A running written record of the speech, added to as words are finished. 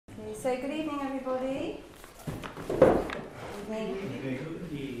So good evening, everybody. Good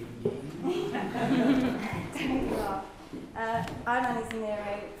evening. I'm Anna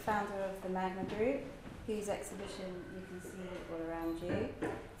McNay, founder of the Magma Group, whose exhibition you can see all around you.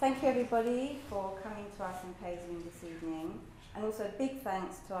 Thank you, everybody, for coming to our symposium this evening, and also a big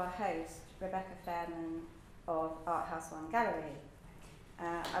thanks to our host, Rebecca Fairman of Arthouse1 Gallery.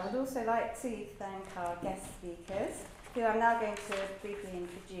 I would also like to thank our guest speakers, who I'm now going to briefly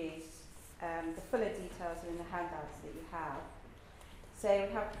introduce. The fuller details are in the handouts that you have. So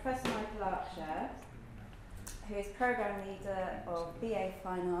we have Professor Michael Archer, who is Programme Leader of BA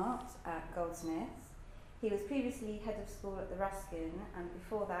Fine Arts at Goldsmiths. He was previously Head of School at the Ruskin, and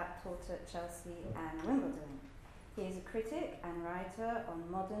before that taught at Chelsea and Wimbledon. He is a critic and writer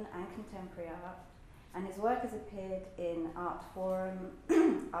on modern and contemporary art, and his work has appeared in Art Forum,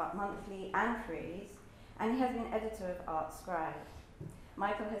 Art Monthly and Frieze, and he has been editor of Art Scribe.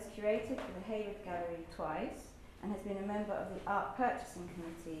 Michael has curated for the Hayward Gallery twice, and has been a member of the Art Purchasing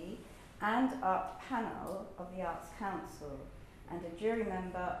Committee and Art Panel of the Arts Council, and a jury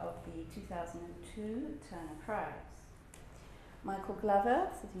member of the 2002 Turner Prize. Michael Glover,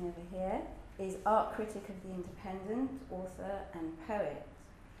 sitting over here, is art critic of The Independent, author and poet.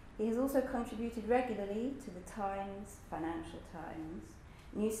 He has also contributed regularly to The Times, Financial Times,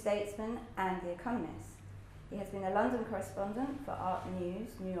 New Statesman and The Economist. He has been a London correspondent for Art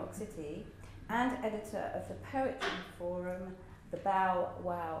News, New York City, and editor of the poetry forum, The Bow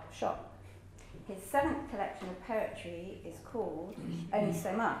Wow Shop. His 7th collection of poetry is called Only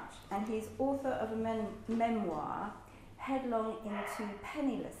So Much, and he is author of a memoir, Headlong into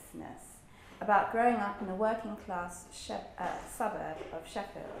Pennilessness, about growing up in a working class suburb of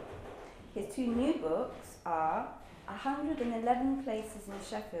Sheffield. His 2 new books are 111 Places in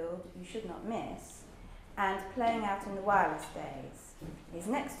Sheffield You Should Not Miss, and Playing Out in the Wireless Days. His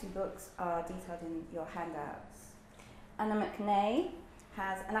next 2 books are detailed in your handouts. Anna McNay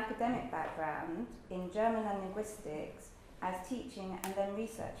has an academic background in German and linguistics as teaching and then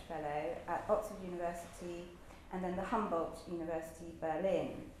research fellow at Oxford University and then the Humboldt University,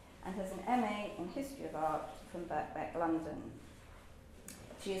 Berlin, and has an MA in History of Art from Birkbeck, London.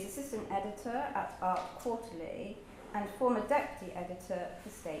 She is assistant editor at Art Quarterly and former deputy editor for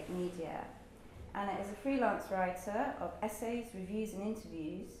State Media. Anna is a freelance writer of essays, reviews and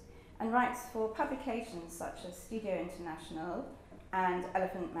interviews, and writes for publications such as Studio International and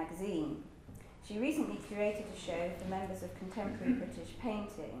Elephant Magazine. She recently curated a show for members of contemporary British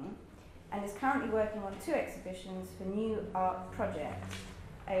painting, and is currently working on 2 exhibitions for new art projects,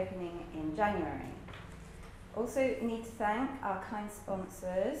 opening in January. Also need to thank our kind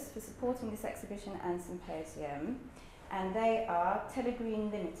sponsors for supporting this exhibition and symposium, and they are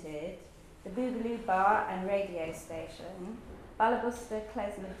Telegreen Limited, the Boogaloo Bar and Radio Station, Balabuster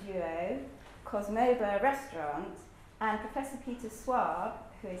Klezmer Duo, Cosmoba Restaurant, and Professor Peter Swab,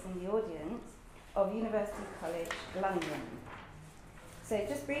 who is in the audience, of University College London. So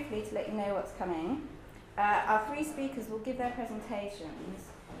just briefly to let you know what's coming, our 3 speakers will give their presentations,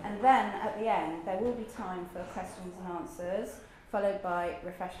 and then at the end there will be time for questions and answers, followed by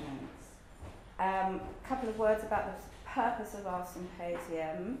refreshments. A couple of words about the purpose of our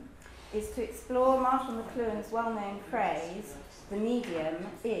symposium is to explore Marshall McLuhan's well-known phrase, the medium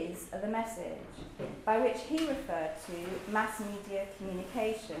is the message, by which he referred to mass media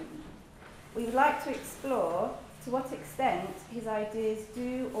communication. We would like to explore to what extent his ideas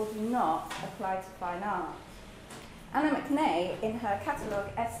do or do not apply to fine art. Anna McNay, in her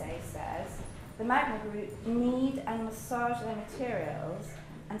catalogue essay, says, the Magma Group knead and massage their materials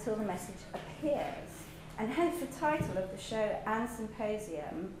until the message appears, and hence the title of the show and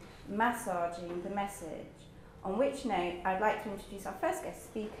symposium, Massaging the Message. On which note, I'd like to introduce our first guest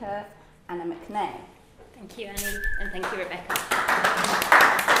speaker, Anna McNay. Thank you, Annie, and thank you, Rebecca.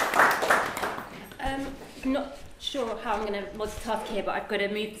 I'm not sure how I'm going to multitask here, but I've got to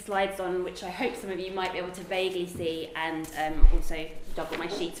move the slides on, which I hope some of you might be able to vaguely see, and also juggle my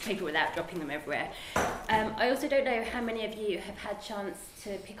sheets of paper without dropping them everywhere. I also don't know how many of you have had a chance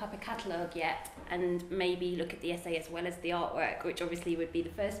to pick up a catalogue yet, and maybe look at the essay as well as the artwork, which obviously would be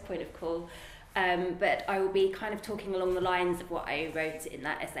the first point of call. But I will be kind of talking along the lines of what I wrote in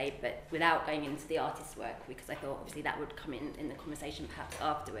that essay, but without going into the artist's work, because I thought obviously that would come in the conversation perhaps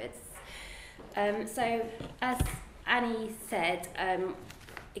afterwards. So, as Annie said,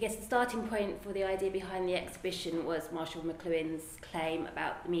 I guess the starting point for the idea behind the exhibition was Marshall McLuhan's claim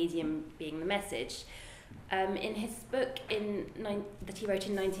about the medium being the message. In his book that he wrote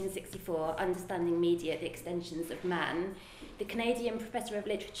in 1964, Understanding Media, the Extensions of Man, the Canadian professor of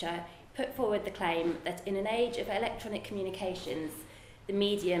literature put forward the claim that in an age of electronic communications, the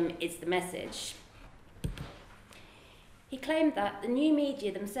medium is the message. He claimed that the new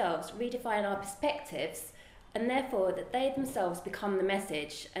media themselves redefine our perspectives, and therefore that they themselves become the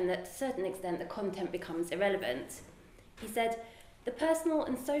message, and that to a certain extent the content becomes irrelevant. He said, "The personal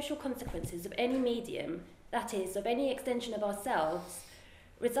and social consequences of any medium, that is, of any extension of ourselves,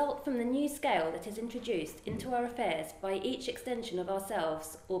 result from the new scale that is introduced into our affairs by each extension of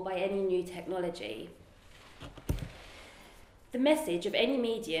ourselves or by any new technology. The message of any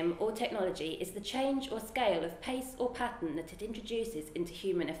medium or technology is the change or scale of pace or pattern that it introduces into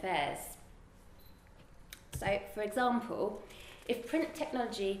human affairs." So, for example, if print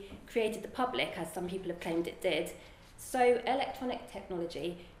technology created the public, as some people have claimed it did, so electronic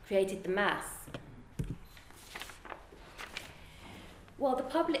technology created the mass. While the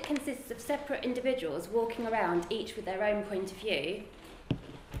public consists of separate individuals walking around, each with their own point of view,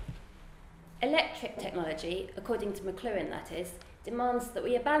 electric technology, according to McLuhan that is, demands that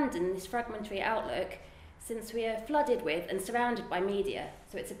we abandon this fragmentary outlook, since we are flooded with and surrounded by media.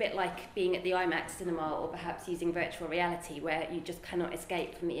 So it's a bit like being at the IMAX cinema, or perhaps using virtual reality, where you just cannot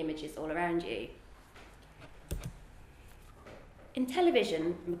escape from the images all around you. In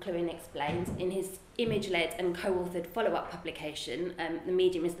television, McLuhan explains in his image-led and co-authored follow-up publication, The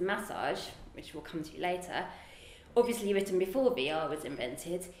Medium is the Massage, which we'll come to later, obviously written before VR was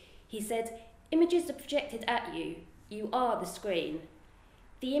invented, he said, "Images are projected at you. You are the screen.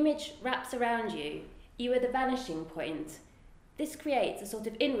 The image wraps around you. You are the vanishing point. This creates a sort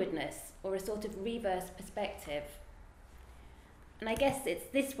of inwardness, or a sort of reverse perspective." And I guess it's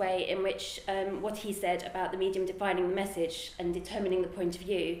this way in which what he said about the medium defining the message and determining the point of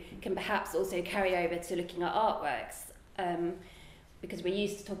view can perhaps also carry over to looking at artworks, because we're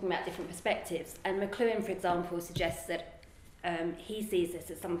used to talking about different perspectives. And McLuhan, for example, suggests that he sees this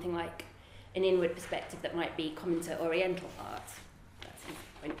as something like an inward perspective that might be common to Oriental art. That's his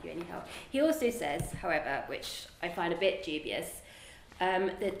point of view anyhow. He also says, however, which I find a bit dubious,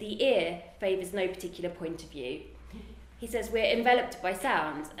 that the ear favours no particular point of view. He says we're enveloped by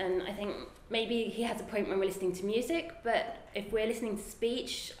sound, and I think maybe he has a point when we're listening to music, but if we're listening to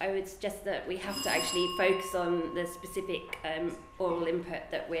speech, I would suggest that we have to actually focus on the specific oral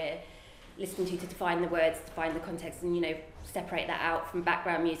input that we're listening to define the words, define the context, and, you know, separate that out from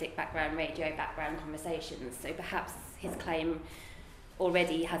background music, background radio, background conversations. So perhaps his claim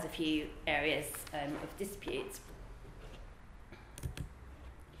already has a few areas of dispute.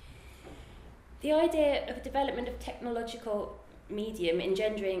 The idea of a development of technological medium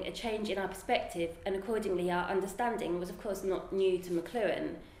engendering a change in our perspective and accordingly our understanding was of course not new to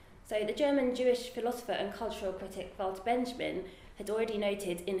McLuhan. So the German Jewish philosopher and cultural critic Walter Benjamin had already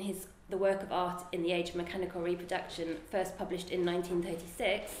noted in his The Work of Art in the Age of Mechanical Reproduction, first published in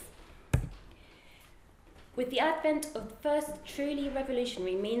 1936, "With the advent of the first truly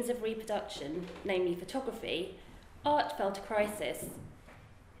revolutionary means of reproduction, namely photography, art felt a crisis.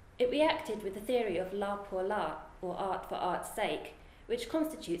 It reacted with the theory of l'art pour l'art, or art for art's sake, which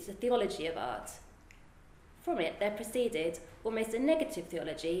constitutes the theology of art. From it there proceeded almost a negative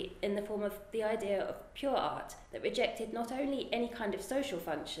theology in the form of the idea of pure art that rejected not only any kind of social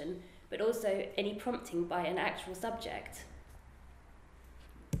function, but also any prompting by an actual subject."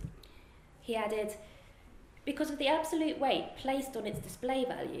 He added, "Because of the absolute weight placed on its display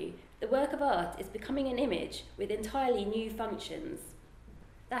value, the work of art is becoming an image with entirely new functions.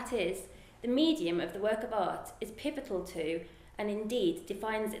 That is, the medium of the work of art is pivotal to, and indeed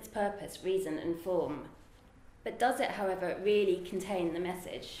defines its purpose, reason and form. But does it, however, really contain the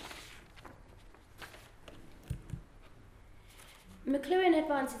message?" McLuhan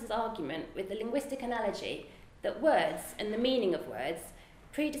advances his argument with the linguistic analogy that words and the meaning of words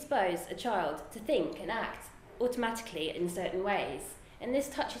predispose a child to think and act automatically in certain ways, and this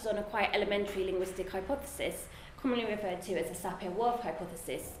touches on a quite elementary linguistic hypothesis commonly referred to as the Sapir-Whorf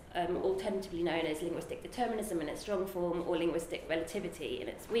hypothesis, alternatively known as linguistic determinism in its strong form or linguistic relativity in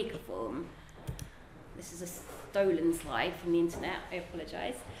its weaker form. This is a stolen slide from the internet, I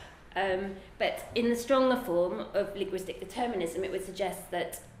apologise. But in the stronger form of linguistic determinism, it would suggest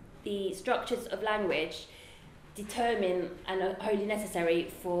that the structures of language determine and are wholly necessary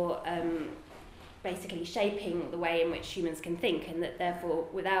for basically shaping the way in which humans can think, and that therefore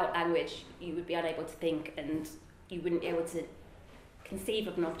without language you would be unable to think and you wouldn't be able to conceive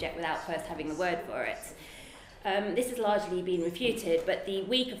of an object without first having a word for it. This has largely been refuted, but the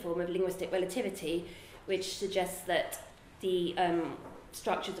weaker form of linguistic relativity, which suggests that the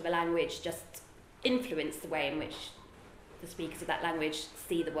structures of a language just influence the way in which the speakers of that language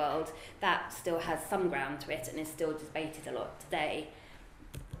see the world, that still has some ground to it and is still debated a lot today.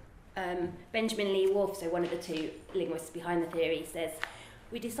 Benjamin Lee Whorf, so one of the two linguists behind the theory, says,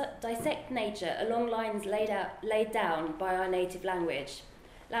 we dissect nature along lines laid down by our native language.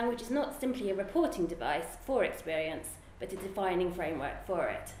 Language is not simply a reporting device for experience, but a defining framework for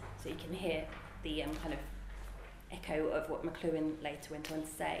it. So you can hear the kind of echo of what McLuhan later went on to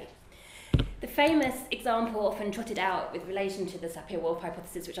say. The famous example often trotted out with relation to the Sapir-Whorf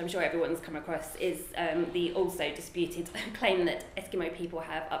hypothesis, which I'm sure everyone's come across, is the also disputed claim that Eskimo people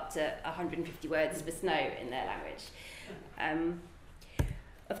have up to 150 words for snow in their language.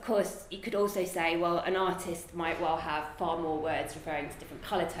 Of course, you could also say, well, an artist might well have far more words referring to different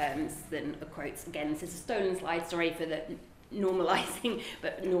colour terms than a quote. Again, this is a stolen slide, sorry for the normalising,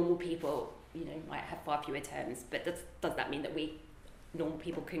 but normal people, might have far fewer terms. But does that mean that we normal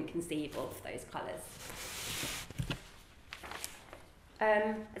people can conceive of those colours?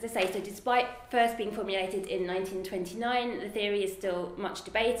 As I say, so despite first being formulated in 1929, the theory is still much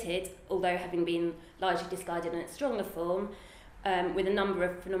debated, although having been largely discarded in its stronger form, with a number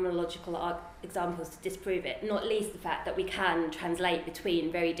of phenomenological examples to disprove it, not least the fact that we can translate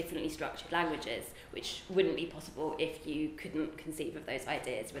between very differently structured languages, which wouldn't be possible if you couldn't conceive of those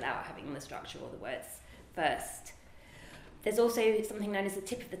ideas without having the structure or the words first. There's also something known as the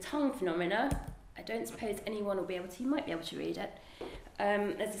tip of the tongue phenomena. I don't suppose anyone will be able to, you might be able to read it.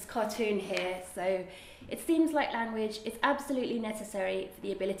 There's this cartoon here, so it seems like language is absolutely necessary for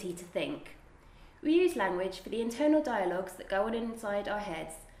the ability to think. We use language for the internal dialogues that go on inside our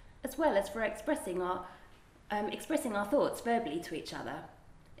heads, as well as for expressing our thoughts verbally to each other.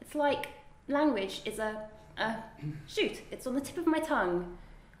 It's like language is shoot, it's on the tip of my tongue.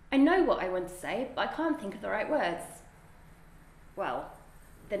 I know what I want to say, but I can't think of the right words. Well,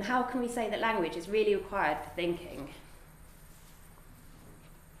 then how can we say that language is really required for thinking?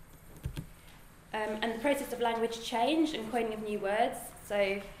 And the process of language change and coining of new words.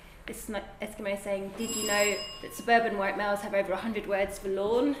 So this Eskimo is saying, did you know that suburban white males have over 100 words for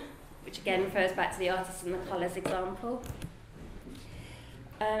lawn? Which again refers back to the artists and the colours example.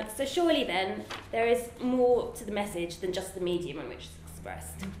 So surely then, there is more to the message than just the medium in which it's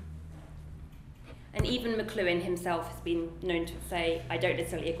expressed. And even McLuhan himself has been known to say, I don't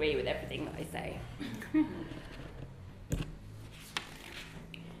necessarily agree with everything that I say.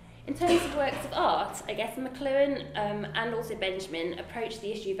 In terms of works of art, I guess McLuhan and also Benjamin approach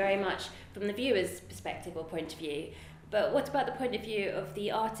the issue very much from the viewer's perspective or point of view. But what about the point of view of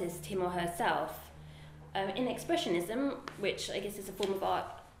the artist, him or herself? In Expressionism, which I guess is a form of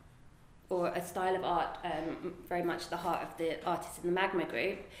art or a style of art very much at the heart of the artists in the Magma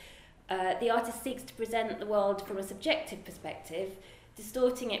Group, the artist seeks to present the world from a subjective perspective,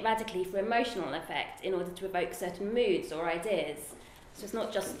 distorting it radically for emotional effect in order to evoke certain moods or ideas. So it's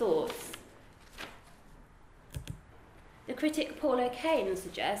not just thoughts. The critic Paul O'Kane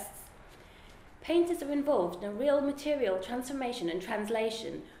suggests, painters are involved in a real material transformation and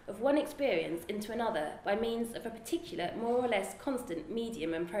translation of one experience into another by means of a particular, more or less constant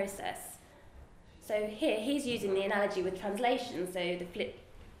medium and process. So here he's using the analogy with translation, so the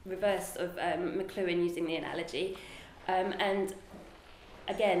reverse of McLuhan using the analogy. And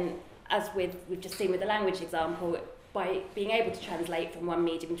again, as we've just seen with the language example, by being able to translate from one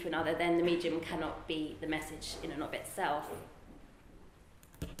medium to another, then the medium cannot be the message in and of itself.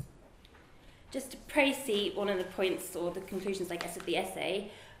 Just to précis one of the points or the conclusions, I guess, of the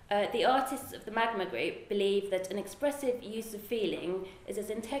essay, the artists of the Magma Group believe that an expressive use of feeling is as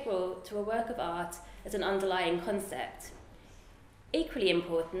integral to a work of art as an underlying concept. Equally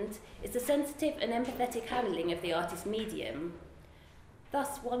important is the sensitive and empathetic handling of the artist's medium.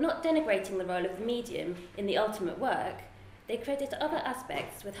 Thus, while not denigrating the role of the medium in the ultimate work, they credit other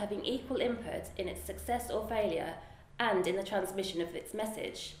aspects with having equal input in its success or failure and in the transmission of its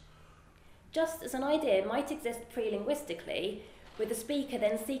message. Just as an idea might exist pre-linguistically, with the speaker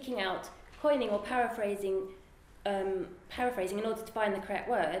then seeking out, coining or paraphrasing in order to find the correct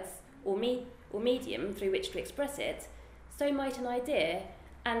words or medium through which to express it, so might an idea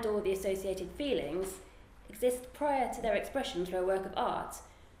and or the associated feelings exist prior to their expression through a work of art,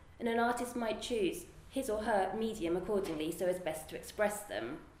 and an artist might choose his or her medium accordingly so as best to express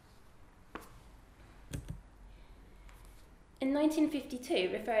them. In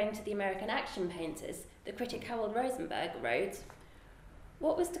 1952, referring to the American action painters, the critic Harold Rosenberg wrote,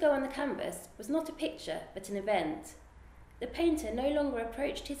 "What was to go on the canvas was not a picture but an event. The painter no longer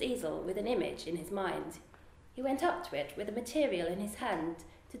approached his easel with an image in his mind. He went up to it with a material in his hand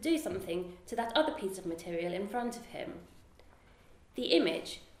to do something to that other piece of material in front of him. The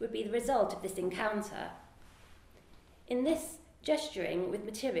image would be the result of this encounter. In this gesturing with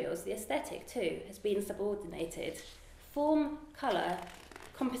materials, the aesthetic, too, has been subordinated. Form, colour,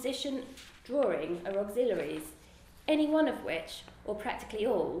 composition, drawing are auxiliaries, any one of which, or practically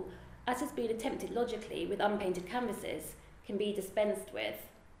all, as has been attempted logically with unpainted canvases, can be dispensed with.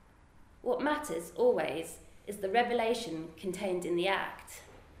 What matters always is the revelation contained in the act.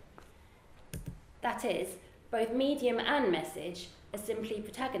 That is, both medium and message are simply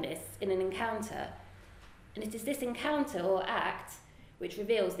protagonists in an encounter, and it is this encounter or act which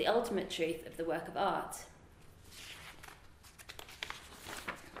reveals the ultimate truth of the work of art.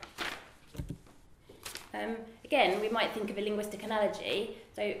 Again, we might think of a linguistic analogy.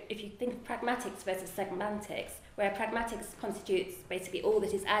 So if you think of pragmatics versus semantics, where pragmatics constitutes basically all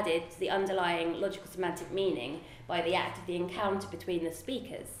that is added to the underlying logical semantic meaning by the act of the encounter between the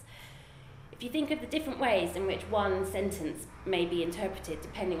speakers. If you think of the different ways in which one sentence may be interpreted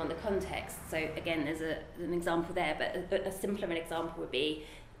depending on the context, so again, there's an example there, but a simpler example would be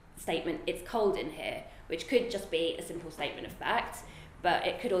the statement, "It's cold in here," which could just be a simple statement of fact, but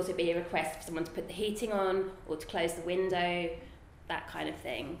it could also be a request for someone to put the heating on or to close the window, that kind of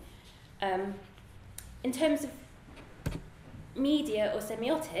thing. In terms of media or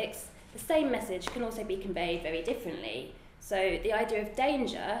semiotics, the same message can also be conveyed very differently. So the idea of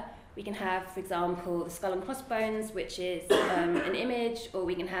danger, we can have, for example, the skull and crossbones, which is an image, or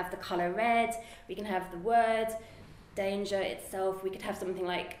we can have the colour red, we can have the word danger itself, we could have something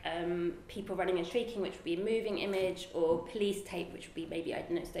like people running and shrieking, which would be a moving image, or police tape, which would be maybe, I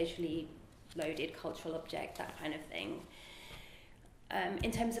don't know, socially loaded cultural object, that kind of thing.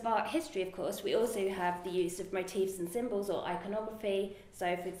 In terms of art history, of course, we also have the use of motifs and symbols or iconography.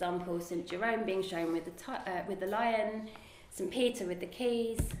 So, for example, St. Jerome being shown with the lion, St. Peter with the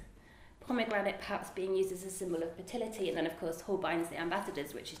keys, pomegranate perhaps being used as a symbol of fertility, and then, of course, Holbein's The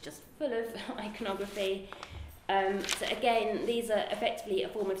Ambassadors, which is just full of iconography. So again, these are effectively a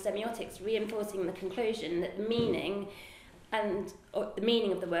form of semiotics, reinforcing the conclusion that the meaning or the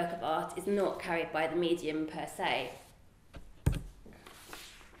meaning of the work of art is not carried by the medium per se.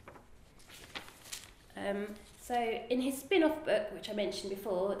 So in his spin-off book, which I mentioned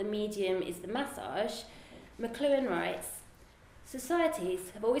before, The Medium is the Massage, McLuhan writes,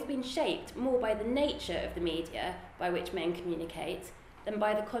 "Societies have always been shaped more by the nature of the media by which men communicate than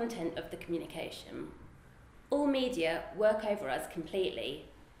by the content of the communication. All media work over us completely.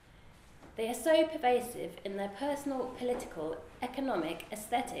 They are so pervasive in their personal, political, economic,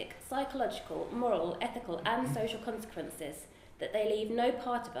 aesthetic, psychological, moral, ethical, and social consequences that they leave no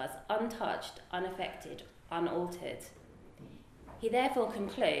part of us untouched, unaffected, unaltered." He therefore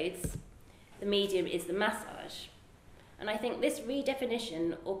concludes, "The medium is the massage." And I think this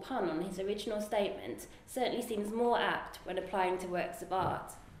redefinition or pun on his original statement certainly seems more apt when applying to works of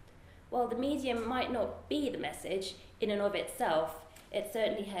art. While the medium might not be the message in and of itself, it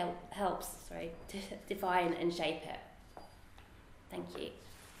certainly helps to define and shape it. Thank you.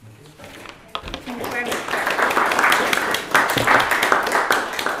 Thank you very much.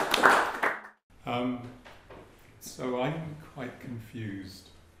 So I'm quite confused,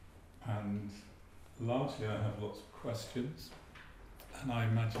 and largely I have lots of questions, and I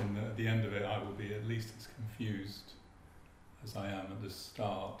imagine that at the end of it I will be at least as confused as I am at the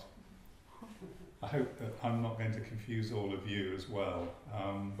start. I hope that I'm not going to confuse all of you as well,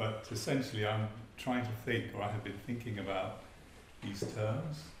 but essentially I'm trying to think, or I have been thinking about these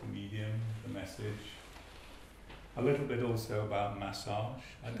terms, the medium, the message, a little bit also about massage.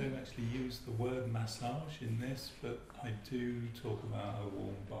 I don't actually use the word massage in this, but I do talk about a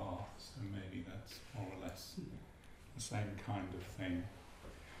warm bath, so maybe that's more or less the same kind of thing.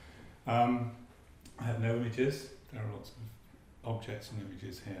 I have no images. There are lots of objects and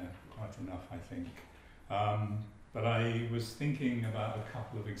images here, quite enough I think. But I was thinking about a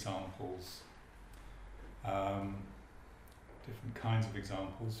couple of examples, different kinds of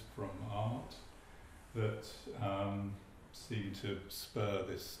examples from art that seem to spur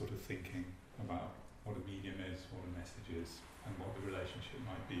this sort of thinking about what a medium is, what a message is, and what the relationship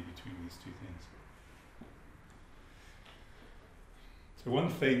might be between these two things. So one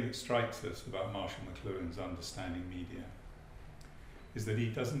thing that strikes us about Marshall McLuhan's understanding media is that he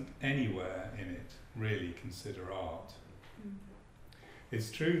doesn't anywhere in it really consider art. It's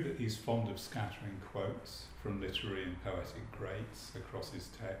true that he's fond of scattering quotes from literary and poetic greats across his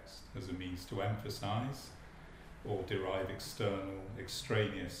text as a means to emphasise or derive external,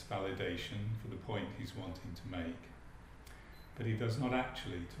 extraneous validation for the point he's wanting to make. But he does not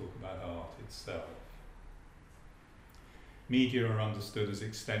actually talk about art itself. Media are understood as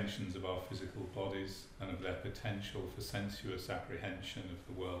extensions of our physical bodies and of their potential for sensuous apprehension of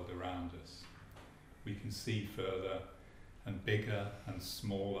the world around us. We can see further and bigger and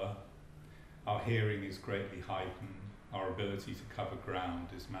smaller. Our hearing is greatly heightened. Our ability to cover ground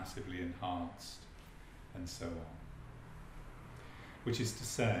is massively enhanced, and so on. which is to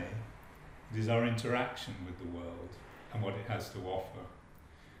say, it is our interaction with the world and what it has to offer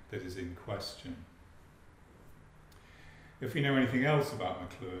that is in question. If we know anything else about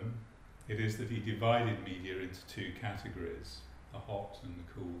McLuhan, it is that he divided media into two categories, the hot and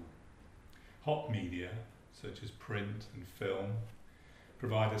the cool. Hot media, such as print and film,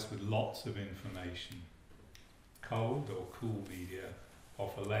 provide us with lots of information. Cold or cool media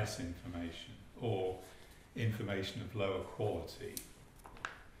offer less information, or information of lower quality.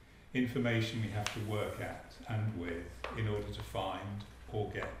 Information we have to work at and with in order to find or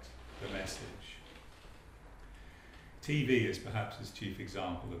get the message. TV is perhaps his chief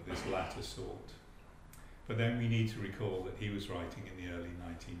example of this latter sort, but then we need to recall that he was writing in the early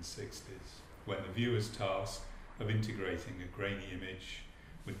 1960s, when the viewer's task of integrating a grainy image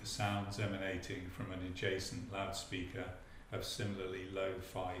with the sounds emanating from an adjacent loudspeaker of similarly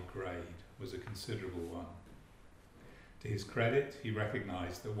lo-fi grade was a considerable one. To his credit, he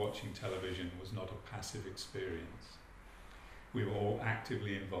recognised that watching television was not a passive experience. We were all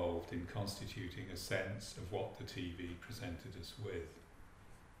actively involved in constituting a sense of what the TV presented us with.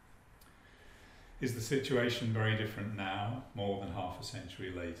 Is the situation very different now, more than half a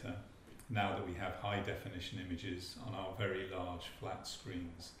century later, now that we have high-definition images on our very large flat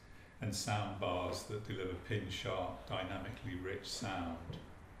screens and sound bars that deliver pin-sharp, dynamically rich sound?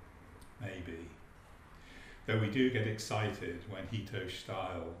 Maybe. Though we do get excited when Hito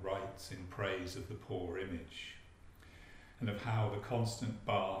Style writes in praise of the poor image, and of how the constant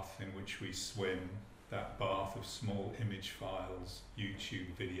bath in which we swim, that bath of small image files,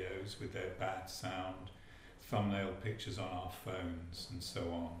 YouTube videos with their bad sound, thumbnail pictures on our phones, and so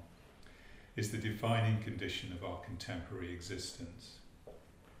on, is the defining condition of our contemporary existence.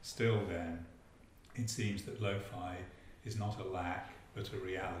 Still then, it seems that lo-fi is not a lack, but a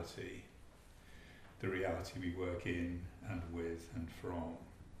reality. The reality we work in and with and from.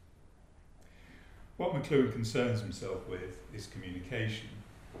 What McLuhan concerns himself with is communication,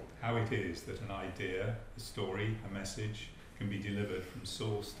 how it is that an idea, a story, a message can be delivered from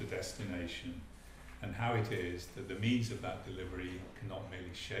source to destination, and how it is that the means of that delivery can not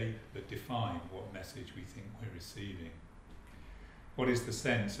merely shape but define what message we think we're receiving. What is the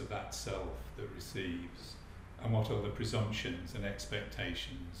sense of that self that receives, and what are the presumptions and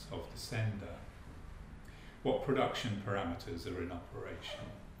expectations of the sender? What production parameters are in operation?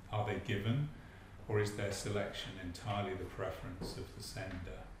 Are they given, or is their selection entirely the preference of the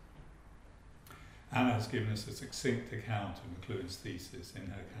sender? Anna has given us a succinct account of McLuhan's thesis in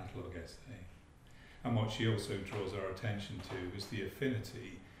her catalogue essay, and what she also draws our attention to is the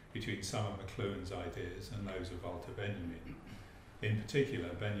affinity between some of McLuhan's ideas and those of Walter Benjamin. In particular,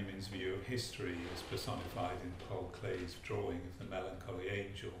 Benjamin's view of history as personified in Paul Klee's drawing of the melancholy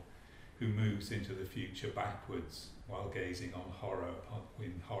angel, who moves into the future backwards while gazing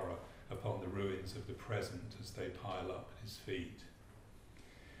in horror upon the ruins of the present as they pile up at his feet.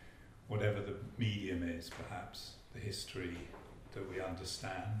 Whatever the medium is, perhaps, the history that we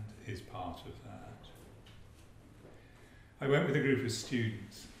understand is part of that. I went with a group of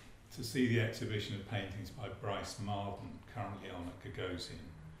students to see the exhibition of paintings by Bryce Marden, currently on at Gagosian.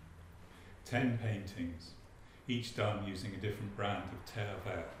 10 paintings, each done using a different brand of terre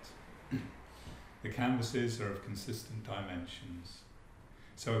verte. The canvases are of consistent dimensions,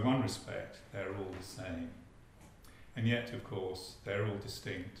 so in one respect they're all the same. And yet, of course, they're all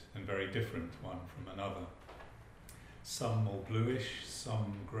distinct and very different one from another. Some more bluish,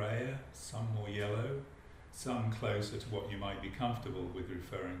 some greyer, some more yellow, some closer to what you might be comfortable with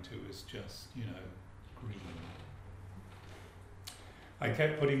referring to as just, green. I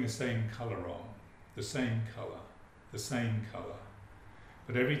kept putting the same colour on, the same colour, the same colour,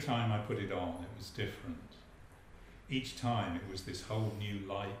 but every time I put it on it was different. Each time it was this whole new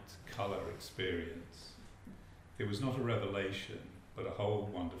light, colour experience. It was not a revelation, but a whole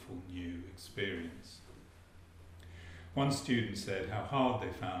wonderful new experience. One student said how hard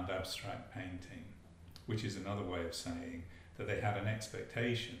they found abstract painting, which is another way of saying that they had an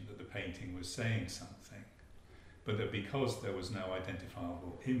expectation that the painting was saying something, but that because there was no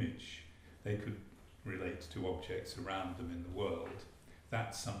identifiable image they could relate to objects around them in the world,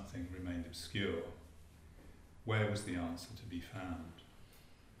 that something remained obscure. Where was the answer to be found?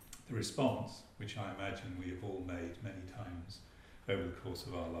 The response, which I imagine we have all made many times over the course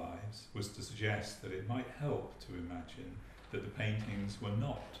of our lives, was to suggest that it might help to imagine that the paintings were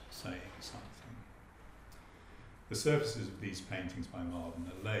not saying something. The surfaces of these paintings by Marden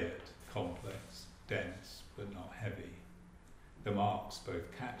are layered, complex, dense, but not heavy. The marks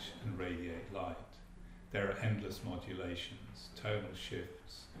both catch and radiate light. There are endless modulations, tonal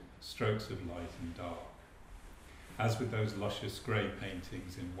shifts, strokes of light and dark. As with those luscious grey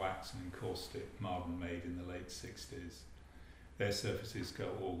paintings in wax and encaustic Marden made in the late 60s, their surfaces go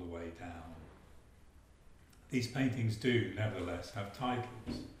all the way down. These paintings do, nevertheless, have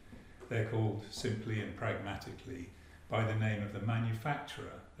titles. They're called simply and pragmatically by the name of the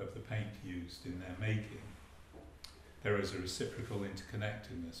manufacturer of the paint used in their making. There is a reciprocal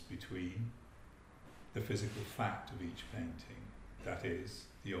interconnectedness between the physical fact of each painting, that is,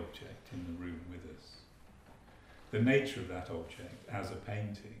 the object in the room with us. The nature of that object as a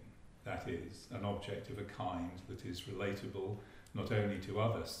painting, that is, an object of a kind that is relatable not only to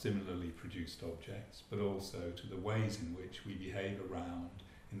other similarly produced objects, but also to the ways in which we behave around,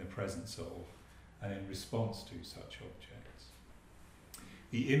 in the presence of, and in response to such objects.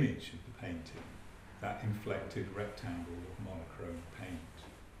 The image of the painting, that inflected rectangle of monochrome paint.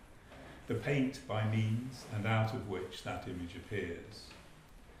 The paint by means and out of which that image appears,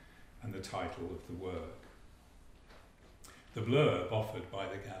 and the title of the work. The blurb offered by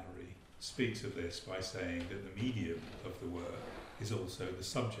the gallery speaks of this by saying that the medium of the work is also the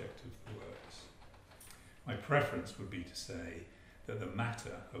subject of the works. My preference would be to say that the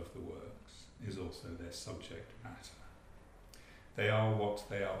matter of the works is also their subject matter. They are what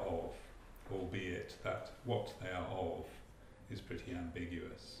they are of, albeit that what they are of is pretty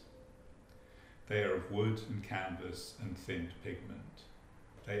ambiguous. They are of wood and canvas and thinned pigment.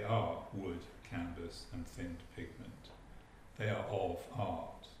 They are wood, canvas and thinned pigment. They are of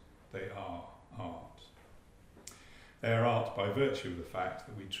art. They are art. They are art by virtue of the fact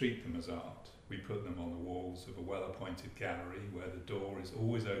that we treat them as art. We put them on the walls of a well-appointed gallery where the door is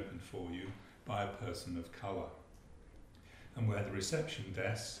always open for you by a person of colour, and where the reception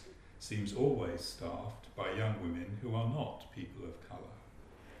desk seems always staffed by young women who are not people of colour.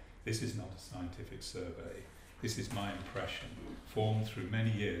 This is not a scientific survey. This is my impression, formed through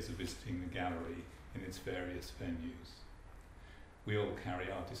many years of visiting the gallery in its various venues. We all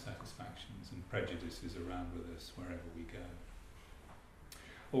carry our dissatisfactions and prejudices around with us wherever we go.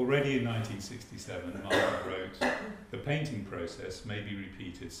 Already in 1967, Marshall wrote, "The painting process may be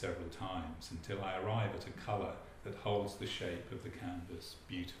repeated several times until I arrive at a colour that holds the shape of the canvas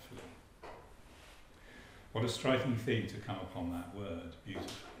beautifully." What a striking thing to come upon that word,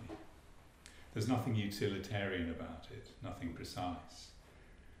 beautifully. There's nothing utilitarian about it, nothing precise.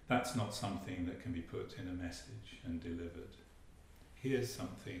 That's not something that can be put in a message and delivered. Here's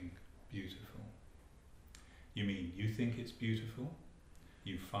something beautiful. You mean you think it's beautiful?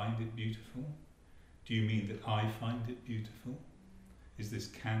 You find it beautiful? Do you mean that I find it beautiful? Is this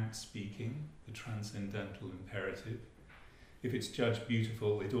Kant speaking, the transcendental imperative? If it's judged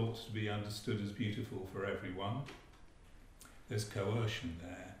beautiful, it ought to be understood as beautiful for everyone. There's coercion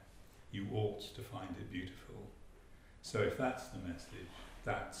there. You ought to find it beautiful. So if that's the message,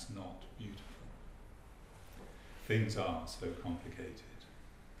 that's not beautiful. Things are so complicated.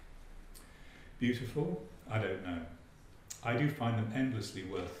 Beautiful? I don't know. I do find them endlessly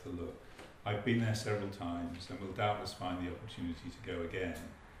worth the look. I've been there several times and will doubtless find the opportunity to go again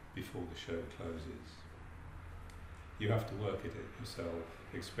before the show closes. You have to work at it yourself,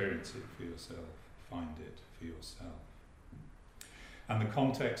 experience it for yourself, find it for yourself. And the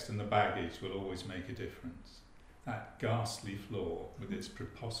context and the baggage will always make a difference. That ghastly floor with its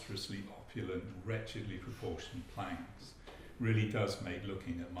preposterously opulent, wretchedly proportioned planks really does make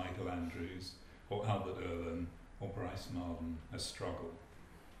looking at Michael Andrews or Albert Erlen or Bryce Marden a struggle.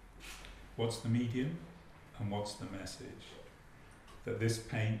 What's the medium and what's the message? That this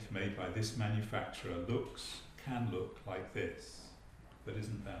paint made by this manufacturer can look like this, but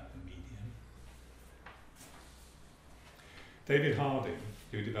isn't that the medium? David Harding,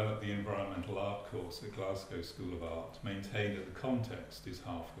 who developed the environmental art course at Glasgow School of Art, maintained that the context is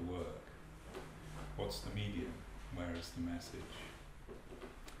half the work. What's the medium? Where is the message?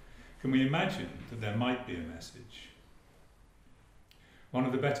 Can we imagine that there might be a message? One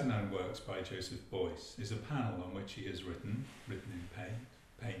of the better known works by Joseph Beuys is a panel on which he has written in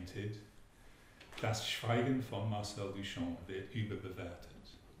painted, "Das Schweigen von Marcel Duchamp wird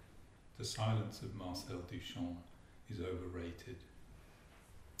überbewertet." The silence of Marcel Duchamp is overrated.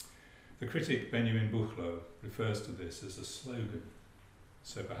 The critic Benjamin Buchloh refers to this as a slogan.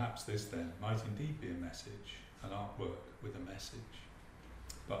 So perhaps this then might indeed be a message, an artwork with a message.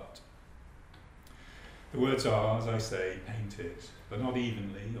 But the words are, as I say, painted, but not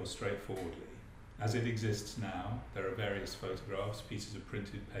evenly or straightforwardly. As it exists now, there are various photographs, pieces of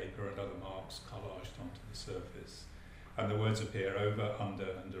printed paper and other marks collaged onto the surface, and the words appear over,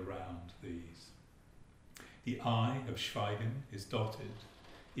 under and around these. The I of Schweigen is dotted,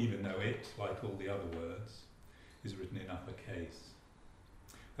 even though it, like all the other words, is written in uppercase.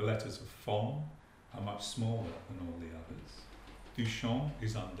 The letters of von are much smaller than all the others. Duchamp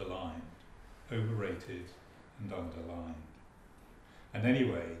is underlined, overrated and underlined. And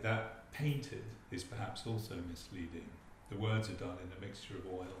anyway, that painted is perhaps also misleading. The words are done in a mixture of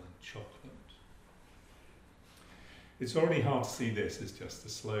oil and chocolate. It's already hard to see this as just a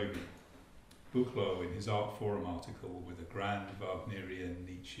slogan. Buchloh, in his Art Forum article with a grand Wagnerian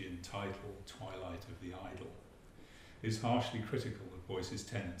Nietzschean title, Twilight of the Idol, is harshly critical of Beuys's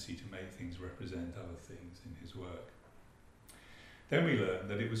tendency to make things represent other things in his work. Then we learn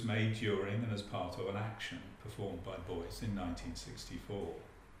that it was made during and as part of an action performed by Beuys in 1964,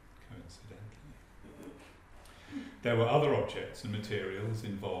 coincidentally. There were other objects and materials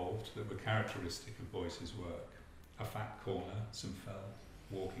involved that were characteristic of Beuys's work. A fat corner, some felt,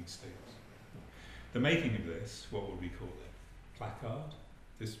 walking sticks. The making of this, what would we call it? Placard?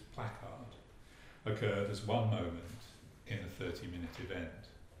 This placard occurred as one moment in a 30-minute event.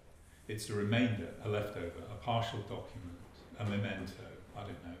 It's a remainder, a leftover, a partial document, a memento, I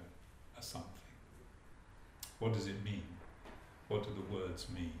don't know, a something. What does it mean? What do the words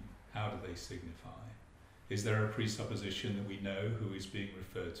mean? How do they signify? Is there a presupposition that we know who is being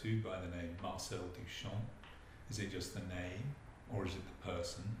referred to by the name Marcel Duchamp? Is it just the name, or is it the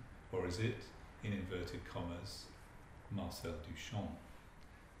person, or is it, in inverted commas, Marcel Duchamp,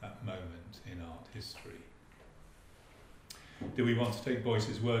 that moment in art history? Do we want to take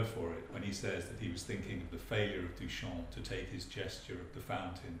Beuys's word for it when he says that he was thinking of the failure of Duchamp to take his gesture of the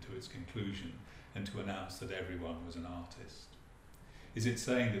fountain to its conclusion and to announce that everyone was an artist? Is it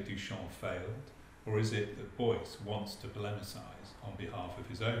saying that Duchamp failed, or is it that Beuys wants to polemicize on behalf of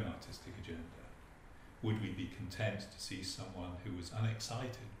his own artistic agenda? Would we be content to see someone who was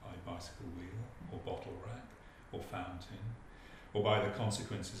unexcited by bicycle wheel, or bottle rack, or fountain, or by the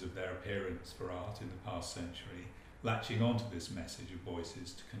consequences of their appearance for art in the past century, latching onto this message of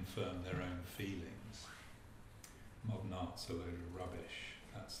Beuys's to confirm their own feelings? Modern art's a load of rubbish,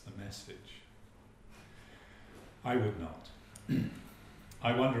 that's the message. I would not.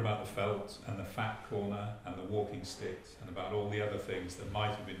 I wonder about the felt and the fat corner and the walking sticks and about all the other things that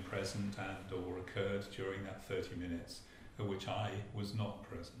might have been present and or occurred during that 30 minutes at which I was not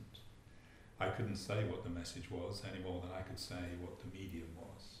present. I couldn't say what the message was any more than I could say what the medium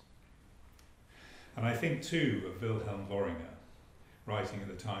was. And I think too of Wilhelm Worringer, writing at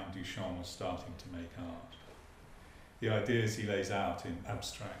the time Duchamp was starting to make art. The ideas he lays out in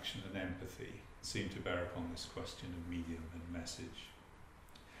Abstraction and Empathy seem to bear upon this question of medium and message,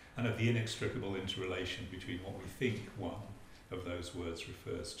 and of the inextricable interrelation between what we think one of those words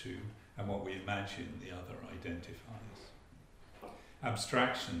refers to and what we imagine the other identifies.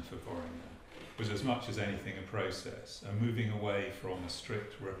 Abstraction for Worringer was as much as anything a process, a moving away from a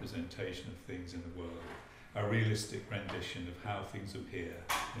strict representation of things in the world, a realistic rendition of how things appear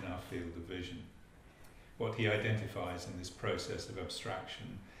in our field of vision. What he identifies in this process of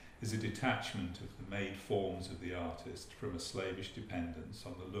abstraction is a detachment of the made forms of the artist from a slavish dependence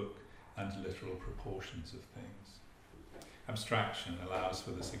on the look and literal proportions of things. Abstraction allows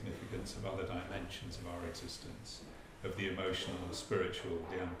for the significance of other dimensions of our existence, of the emotional, the spiritual,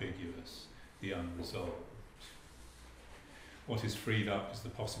 the ambiguous, the unresolved. What is freed up is the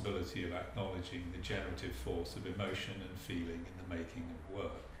possibility of acknowledging the generative force of emotion and feeling in the making of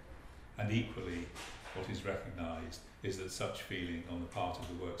work. And equally, what is recognised is that such feeling on the part of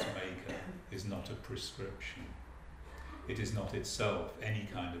the work's maker is not a prescription. It is not itself any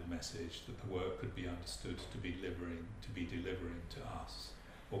kind of message that the work could be understood to be delivering to us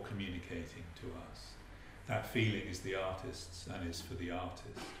or communicating to us. That feeling is the artist's and is for the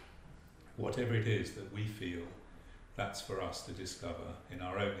artist. Whatever it is that we feel, that's for us to discover in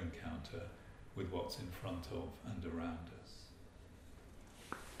our own encounter with what's in front of and around us.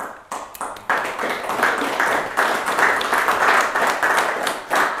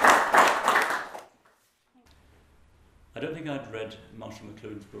 I don't think I'd read Marshall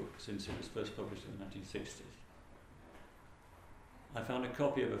McLuhan's book since it was first published in the 1960s. I found a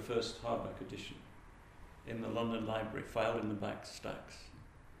copy of a first hardback edition in the London Library, filed in the back stacks,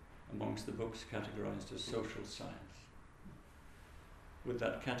 amongst the books categorised as social science. Would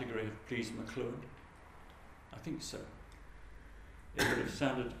that category have pleased McLuhan? I think so. It would have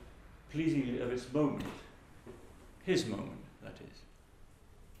sounded pleasingly of its moment, his moment, that is.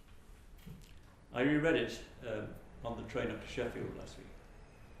 I reread it on the train up to Sheffield last week.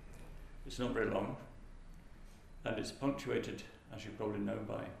 It's not very long, and it's punctuated, as you probably know,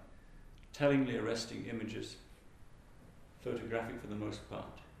 by tellingly arresting images, photographic for the most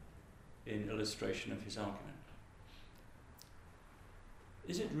part, in illustration of his argument.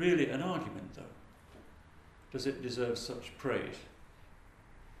 Is it really an argument, though? Does it deserve such praise?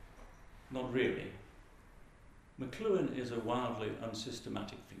 Not really. McLuhan is a wildly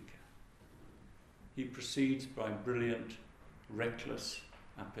unsystematic thinker. He proceeds by brilliant, reckless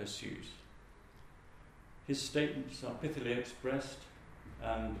aperçus. His statements are pithily expressed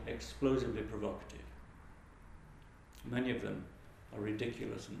and explosively provocative. Many of them are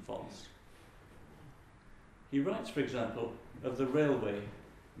ridiculous and false. He writes, for example, of the railway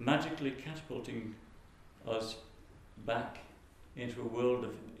magically catapulting us back into a world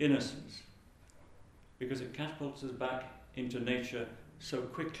of innocence because it catapults us back into nature so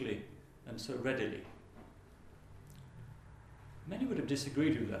quickly and so readily. Many would have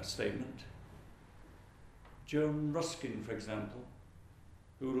disagreed with that statement. Joan Ruskin, for example,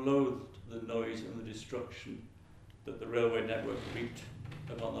 who loathed the noise and the destruction that the railway network wreaked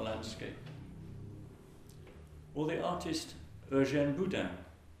upon the landscape. Or the artist Eugène Boudin,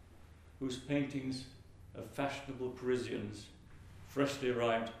 whose paintings of fashionable Parisians freshly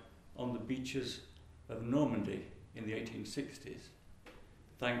arrived on the beaches of Normandy in the 1860s,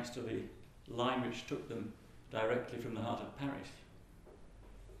 thanks to the line which took them directly from the heart of Paris.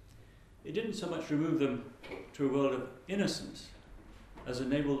 It didn't so much remove them to a world of innocence as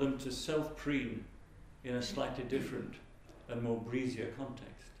enable them to self-preen in a slightly different and more breezier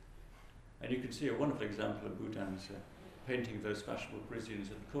context. And you can see a wonderful example of Boudin's painting of those fashionable Parisians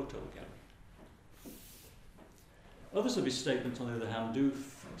at the Courtauld Gallery. Others of his statements, on the other hand, do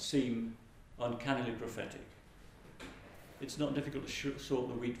seem uncannily prophetic. It's not difficult to sort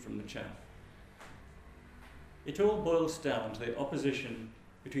the wheat from the chaff. It all boils down to the opposition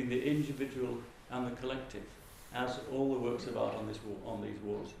between the individual and the collective, as all the works of art on these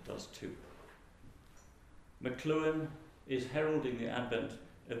walls does too. McLuhan is heralding the advent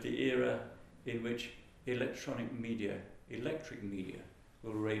of the era in which electric media,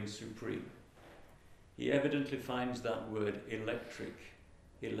 will reign supreme. He evidently finds that word electric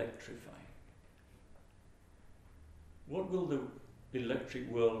electrifying. What will the electric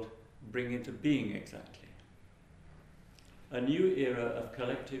world bring into being exactly? A new era of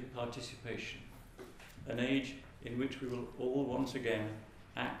collective participation, an age in which we will all once again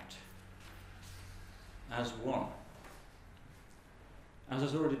act as one. As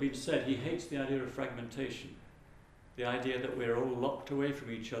has already been said, he hates the idea of fragmentation, the idea that we're all locked away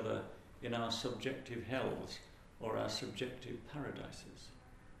from each other in our subjective hells or our subjective paradises,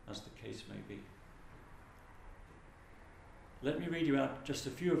 as the case may be. Let me read you out just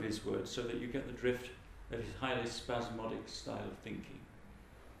a few of his words so that you get the drift of his highly spasmodic style of thinking.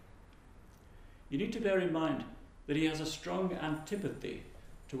 You need to bear in mind that he has a strong antipathy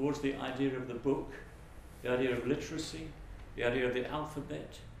towards the idea of the book, the idea of literacy, the idea of the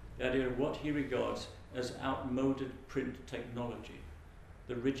alphabet, the idea of what he regards as outmoded print technology,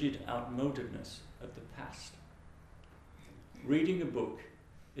 the rigid outmodedness of the past. Reading a book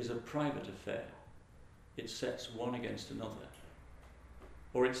is a private affair. It sets one against another,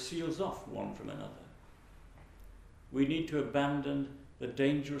 or it seals off one from another. We need to abandon the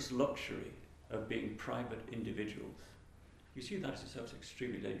dangerous luxury of being private individuals. You see, that itself is an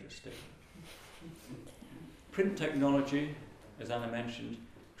extremely dangerous statement. Print technology, as Anna mentioned,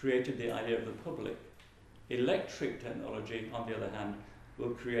 created the idea of the public. Electric technology, on the other hand,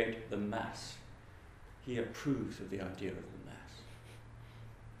 will create the mass. He approves of the idea of the mass.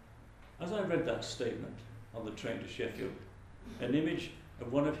 As I read that statement on the train to Sheffield, an image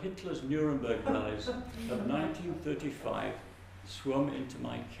of one of Hitler's Nuremberg rallies of 1935 swum into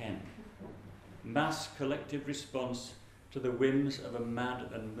my ken. Mass collective response to the whims of a mad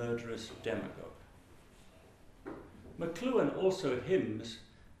and murderous demagogue. McLuhan also hymns,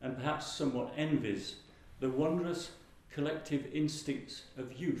 and perhaps somewhat envies, the wondrous collective instincts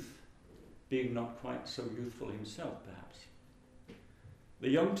of youth, being not quite so youthful himself, perhaps. The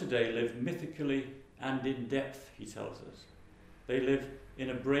young today live mythically and in depth, he tells us. They live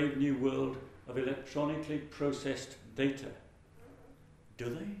in a brave new world of electronically processed data. Do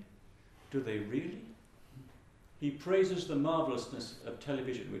they? Do they really? He praises the marvellousness of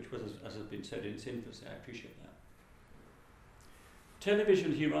television, which was, as has been said, in its infancy. I appreciate that.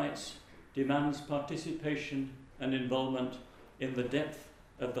 Television, he writes, demands participation and involvement in the depth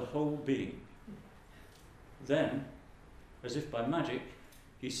of the whole being. Then, as if by magic,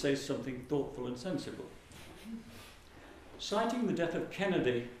 he says something thoughtful and sensible. Citing the death of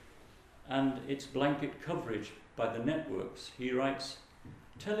Kennedy and its blanket coverage by the networks, he writes,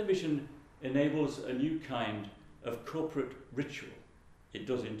 television enables a new kind of corporate ritual. It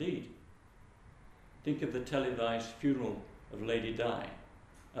does indeed. Think of the televised funeral of Lady Di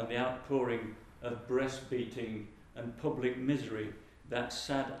and the outpouring of breast-beating and public misery that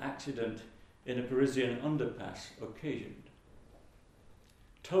sad accident in a Parisian underpass occasioned.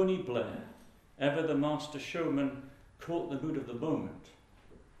 Tony Blair ever the master showman caught the mood of the moment.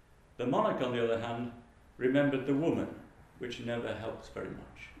 The monarch, on the other hand, remembered the woman, which never helps very much.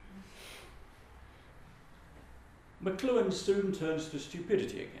 McLuhan soon turns to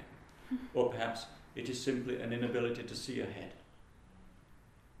stupidity again, or perhaps it is simply an inability to see ahead.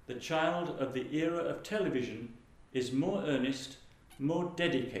 The child of the era of television is more earnest, more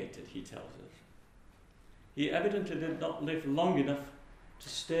dedicated, he tells us. He evidently did not live long enough to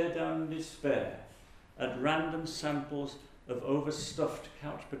stare down in despair at random samples of overstuffed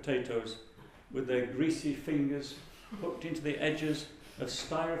couch potatoes with their greasy fingers hooked into the edges of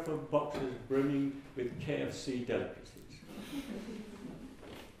styrofoam boxes brimming with KFC delicacies.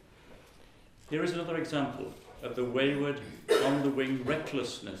 Here is another example of the wayward, on-the-wing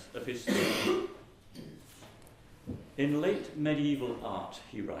recklessness of his thinking. In late medieval art,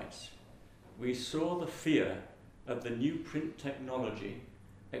 he writes, we saw the fear of the new print technology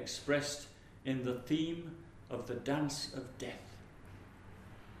expressed in the theme of the dance of death.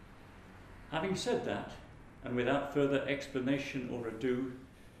 Having said that, and without further explanation or ado,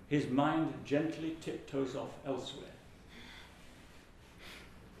 his mind gently tiptoes off elsewhere.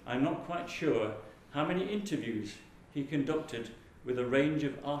 I'm not quite sure how many interviews he conducted with a range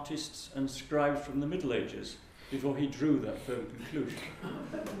of artists and scribes from the Middle Ages before he drew that firm conclusion.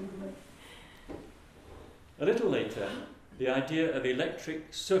 A little later, the idea of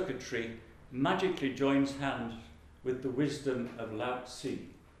electric circuitry magically joins hands with the wisdom of Lao Tzu.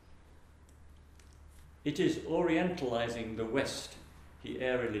 It is orientalizing the West, he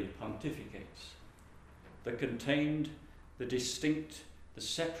airily pontificates. The contained, the distinct, the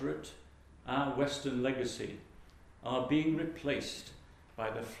separate, our Western legacy, are being replaced by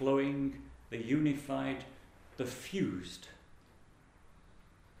the flowing, the unified, the fused.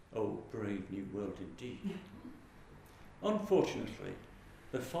 Oh, brave new world indeed. Unfortunately,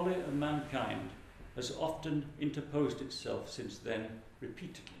 the folly of mankind has often interposed itself since then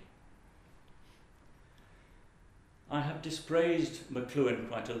repeatedly. I have dispraised McLuhan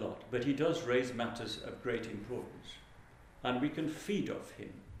quite a lot, but he does raise matters of great importance, and we can feed off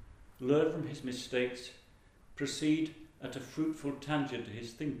him, learn from his mistakes, proceed at a fruitful tangent to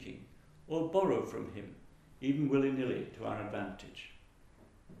his thinking, or borrow from him, even willy-nilly, to our advantage.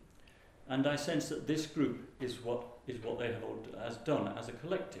 And I sense that this group is what they has done as a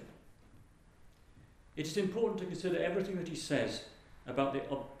collective. It is important to consider everything that he says about the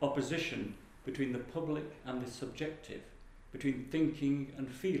opposition between the public and the subjective, between thinking and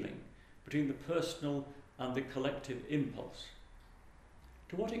feeling, between the personal and the collective impulse.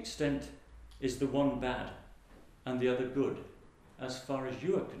 To what extent is the one bad and the other good, as far as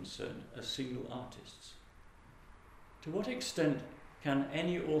you are concerned as single artists? To what extent can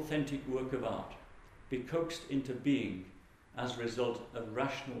any authentic work of art be coaxed into being as a result of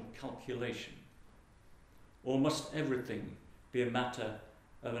rational calculation? Or must everything be a matter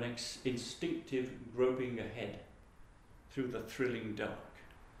of an instinctive groping ahead through the thrilling dark?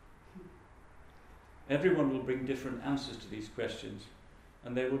 Everyone will bring different answers to these questions,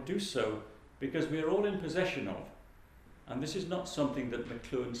 and they will do so because we are all in possession of, and this is not something that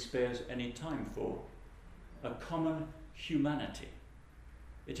McLuhan spares any time for, a common humanity.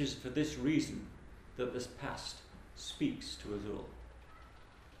 It is for this reason that this past speaks to us all.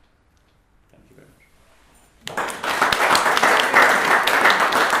 Thank you very much.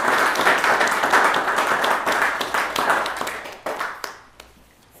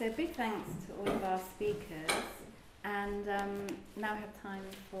 So big thanks to all of our speakers, and now we have time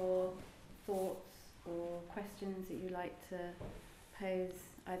for thoughts or questions that you'd like to pose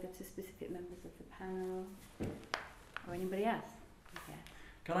either to specific members of the panel or anybody else. Okay.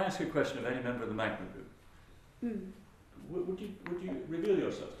 Can I ask you a question of any member of the Magma Group? Would you reveal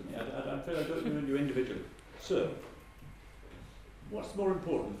yourself to me? I'm afraid I don't know you individually. Sir, what's more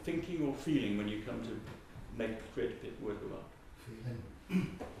important, thinking or feeling when you come to create a work of art?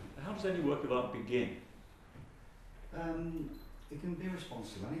 Feeling. How does any work of art begin? It can be a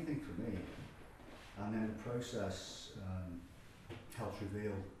response to anything for me, and then the process helps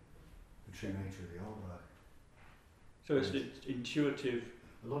reveal the true nature of the artwork. So it's intuitive.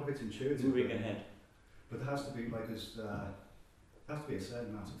 A lot of it's intuitive. Moving ahead. But there has to be there has to be a certain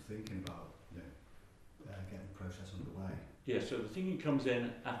amount of thinking about getting the process underway. Yeah. So the thinking comes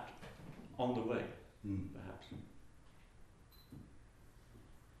in on the way, perhaps.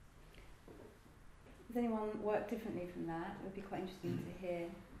 Does anyone work differently from that? It would be quite interesting to hear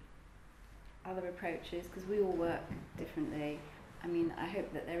other approaches, because we all work differently. I mean, I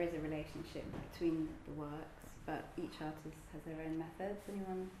hope that there is a relationship between the works, but each artist has their own methods.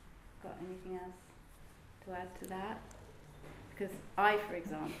 Anyone got anything else to add to that? Because I, for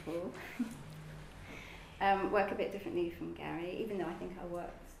example, work a bit differently from Gary, even though I think our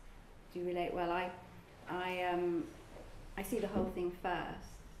works do relate well. I see the whole thing first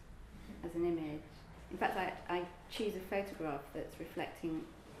as an image. In fact, I choose a photograph that's reflecting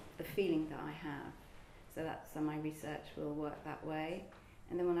the feeling that I have. So that's my research will work that way.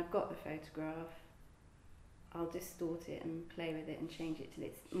 And then when I've got the photograph, I'll distort it and play with it and change it till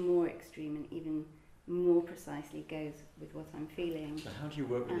it's more extreme and even more precisely goes with what I'm feeling. So how do you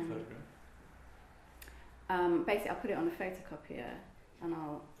work with the photograph? Basically, I'll put it on a photocopier and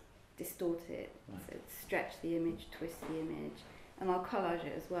I'll distort it, so stretch the image, twist the image, and I'll collage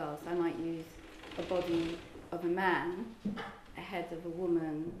it as well. So I might use a body of a man, a head of a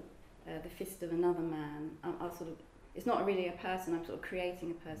woman, the fist of another man. I'll sort of, it's not really a person, I'm sort of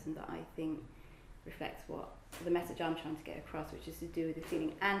creating a person that I think reflects what the message I'm trying to get across, which is to do with the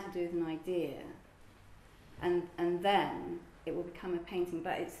feeling and to do with an idea. And then it will become a painting,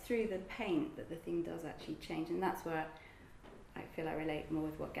 but it's through the paint that the thing does actually change, and that's where I feel I relate more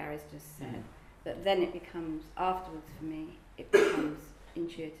with what Gary's just said. That then it becomes, afterwards for me, it becomes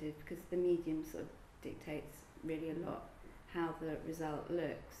intuitive, because the medium sort of dictates really a lot how the result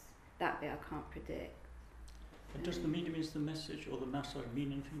looks. That bit I can't predict. But does the medium is the message or the massein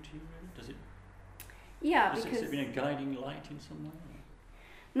mean anything to you, really? Does it? Yeah, Has because it been a guiding light in some way?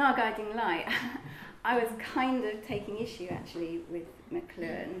 not a guiding light. I was kind of taking issue actually with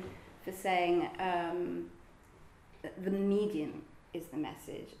McLuhan for saying that the medium is the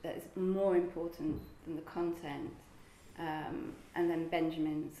message, that is more important than the content. And then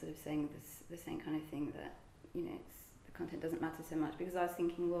Benjamin sort of saying the same kind of thing, that the content doesn't matter so much, because I was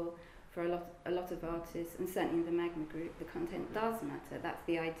thinking, well, for a lot of artists, and certainly in the Magma Group, the content does matter. That's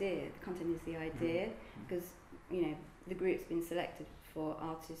the idea. The content is the idea, because the group's been selected for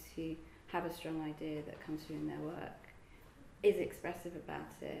artists who have a strong idea that comes through in their work, is expressive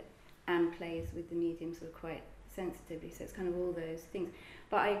about it, and plays with the medium sort of quite sensitively. So it's kind of all those things.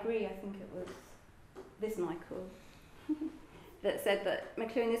 But I agree. I think it was this Michael that said that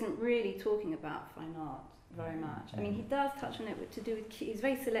McLuhan isn't really talking about fine art very much. I mean, he does touch on it to do with, he's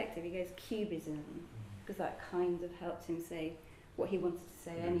very selective. He goes cubism, because that kind of helped him say what he wanted to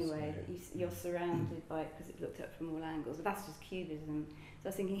say anyway, that you're surrounded by it because it's looked at from all angles. But that's just cubism. So I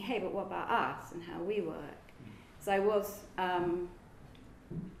was thinking, hey, but what about us and how we work? So I was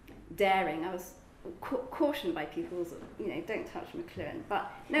daring. I was cautioned by people, don't touch McLuhan. But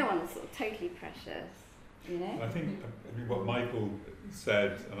no one was sort of totally precious, I think what Michael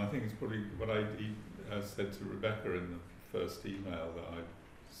said, and I think it's probably what I said to Rebecca in the first email that I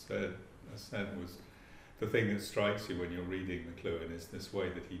sent was, the thing that strikes you when you're reading McLuhan is this way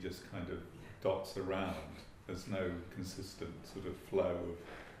that he just kind of dots around. There's no consistent sort of flow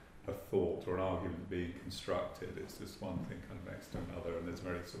of a thought or an argument being constructed. It's just one thing kind of next to another, and there's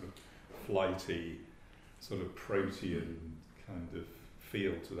very sort of flighty, sort of protean kind of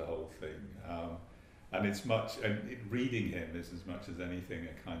feel to the whole thing. And it's much, reading him is as much as anything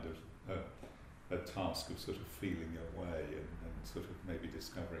a kind of a task of sort of feeling your way and sort of maybe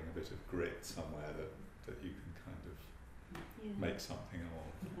discovering a bit of grit somewhere that you can kind of make something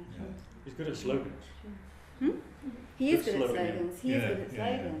of. Yeah. He's good at slogans. He is good at slogans. He is good at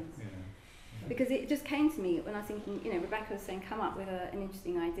slogans. Yeah. Because it just came to me when I was thinking, Rebecca was saying, come up with an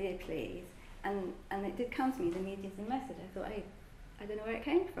interesting idea, please. And it did come to me, the medium's the message. I thought, hey, I don't know where it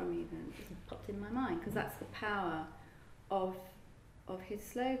came from even. It just popped in my mind, because that's the power of his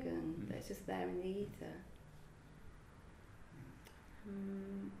slogan, that it's just there in the ether.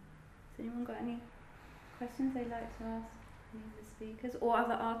 Has anyone got any questions they'd like to ask any of the speakers, or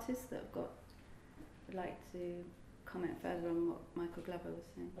other artists that would like to comment further on what Michael Glover was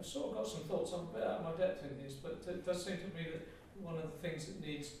saying? I've sort of got some thoughts. I'm a bit out of my depth in this, but it does seem to me that one of the things that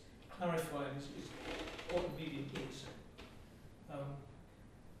needs clarifying is what the medium is.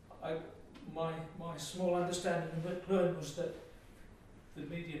 My small understanding of McLuhan was that the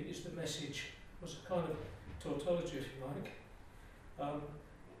medium is the message, was a kind of tautology, if you like,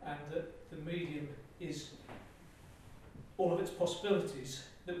 and that the medium is all of its possibilities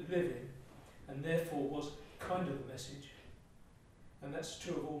that we live in, and therefore was kind of the message. And that's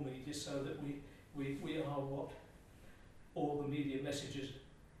true of all media, so that we are what all the media messages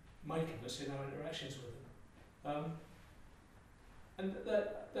make of us in our interactions with them. And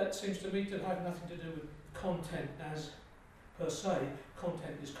that seems to me to have nothing to do with content as per se.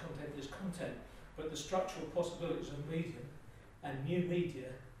 Content is content, but the structural possibilities of medium and new media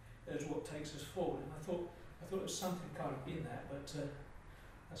is what takes us forward. And I thought there was something kind of in that, but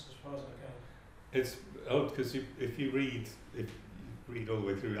that's as far as I go. It's odd because if you read all the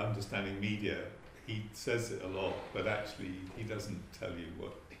way through Understanding Media, he says it a lot, but actually he doesn't tell you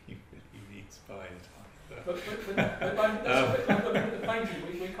what he really means by it. But that's a bit like looking at the painting.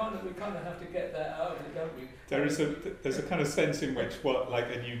 We kind of have to get that out of it, don't we? There's a kind of sense in which what like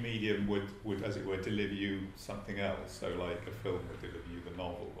a new medium would as it were deliver you something else. So like a film would deliver you the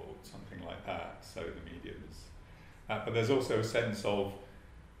novel or something like that. So the medium is, but there's also a sense of,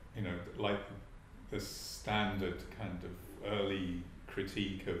 you know, like the standard kind of early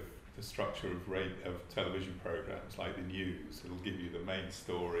critique of the structure of television programs, like the news. It'll give you the main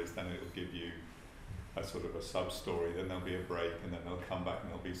stories, then it'll give you a sort of a sub-story, then there'll be a break, and then they'll come back and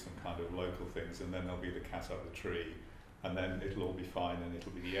there'll be some kind of local things, and then there'll be the cat up the tree, and then it'll all be fine and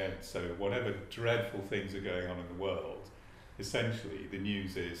it'll be the end. So whatever dreadful things are going on in the world, essentially the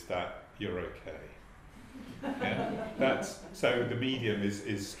news is that you're okay. Yeah? So the medium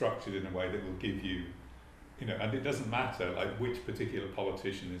is structured in a way that will give you, you know, and it doesn't matter like which particular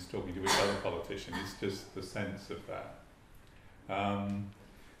politician is talking to which other politician, it's just the sense of that.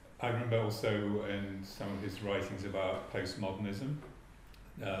 I remember also in some of his writings about postmodernism,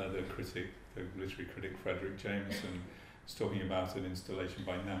 the literary critic Frederick Jameson was talking about an installation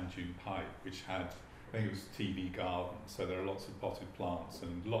by Namjoon Paik, which had, I think it was TV gardens, so there are lots of potted plants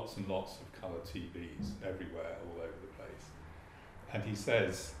and lots of coloured TVs everywhere, all over the place. And he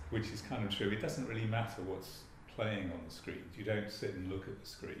says, which is kind of true, it doesn't really matter what's playing on the screens. You don't sit and look at the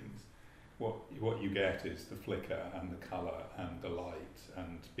screens. What you get is the flicker and the colour and the light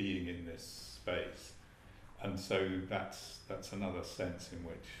and being in this space. And so that's another sense in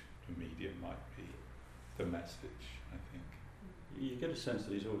which the medium might be the message, I think. You get a sense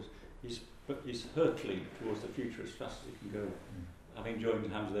that he's hurtling towards the future as fast as he can go, having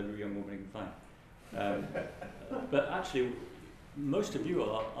joined hands with every young woman he can find. But actually, most of you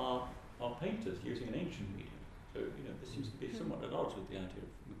are painters using an ancient medium. So, you know, this seems to be somewhat at odds with the idea of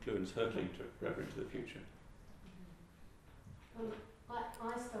McLuhan's hurtling forever into the future.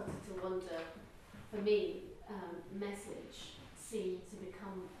 I started to wonder, for me, message seemed to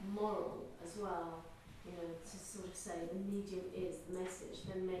become moral as well. You know, to sort of say the medium is the message,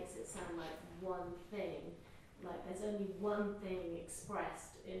 then makes it sound like one thing. Like there's only one thing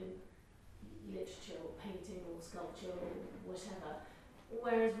expressed in literature or painting or sculpture or whatever.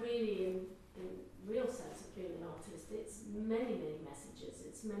 Whereas really in real sense of being an artist, it's many messages,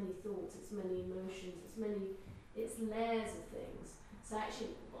 it's many thoughts, it's many emotions, it's layers of things. So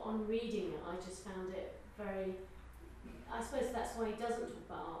actually on reading it I just found it very, I suppose that's why he doesn't talk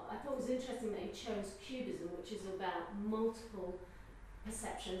about art. I thought it was interesting that he chose Cubism, which is about multiple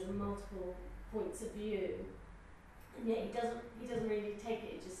perceptions and multiple points of view, and yet he doesn't really take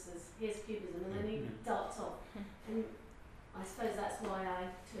it, he just says here's Cubism and then he darts off. And I suppose that's why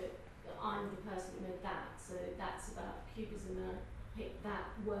I'm the person who made that, so that's about Cubism, and I picked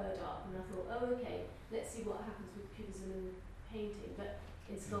that word up and I thought, oh okay, let's see what happens with Cubism in painting, but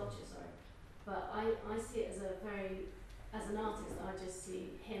in sculpture, sorry. But I see it as an artist, I just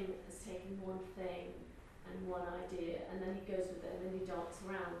see him as taking one thing and one idea, and then he goes with it and then he darts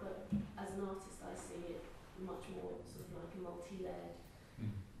around, but as an artist I see it much more sort of like a multi-layered,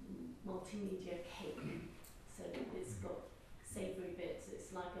 multimedia cake. So it's got savoury bits,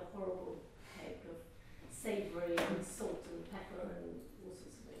 it's like a horrible cake of savoury and salt and pepper and all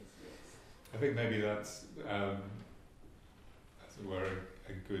sorts of things. I think maybe that's as it were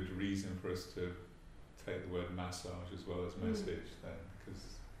a good reason for us to take the word massage as well as message then, because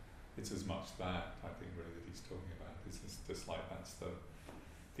it's as much that I think really that he's talking about. It's just like that's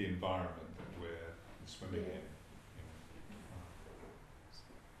the environment that we're swimming in.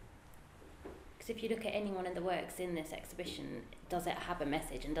 Because if you look at any one of the works in this exhibition, does it have a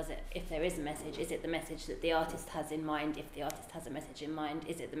message? And does it, if there is a message, is it the message that the artist has in mind? If the artist has a message in mind,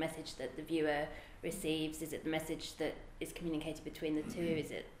 is it the message that the viewer receives? Is it the message that is communicated between the two?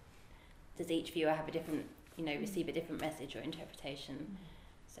 Does each viewer have a different, receive a different message or interpretation?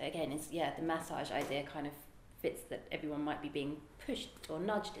 So again, it's the massage idea kind of fits that everyone might be being pushed or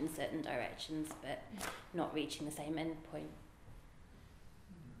nudged in certain directions, but not reaching the same end point.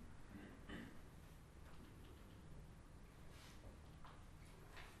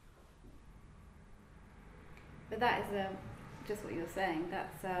 But that is just what you're saying.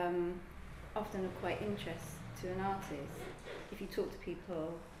 That's often of quite interest to an artist. If you talk to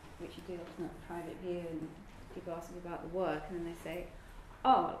people, which you do often at private view, and people ask you about the work, and then they say,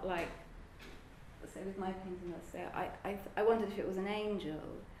 "Oh, like, let's say with my painting, let's say I wondered if it was an angel.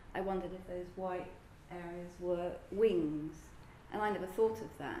 I wondered if those white areas were wings, and I never thought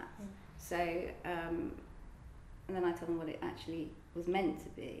of that." So, and then I tell them what it actually was meant to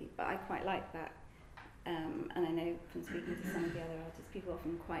be. But I quite like that. And I know from speaking to some of the other artists, people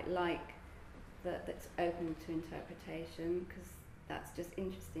often quite like that's open to interpretation, because that's just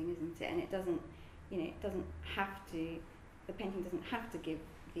interesting, isn't it? And it doesn't it doesn't have to, the painting doesn't have to give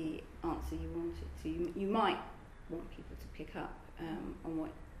the answer you want it to. You might want people to pick up on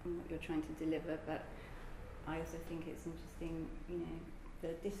what you're trying to deliver, but I also think it's interesting, the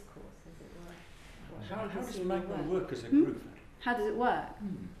discourse, as it were. How does Magma work as a group? How does it work?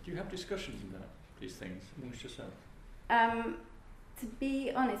 Do you have discussions about these things amongst yourselves? To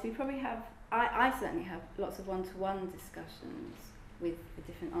be honest, we probably have, I certainly have lots of one-to-one discussions with the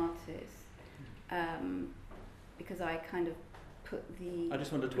different artists, because I kind of put the... I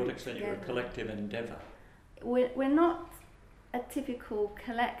just wondered to what extent you're a collective endeavour. We're not a typical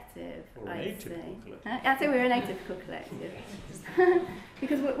collective, Or an I'd atypical say. collective. I'd say we're an atypical collective.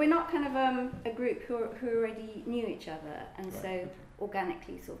 Because we're not kind of a group who already knew each other, and Right, so okay.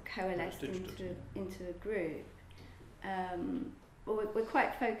 organically sort of coalesced That's digital, into a group. But we're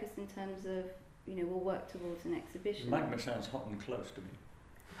quite focused in terms of, we'll work towards an exhibition. Magma sounds hot and close to me.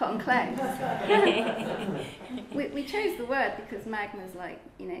 Hot and close. we chose the word because magma's like,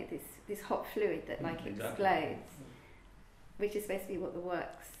 this hot fluid that like Exactly. explodes, which is basically what the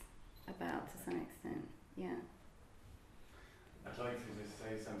work's about to some extent. Yeah. I'd like to just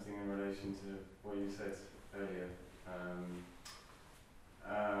say something in relation to what you said earlier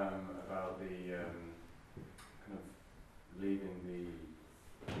about the kind of leaving the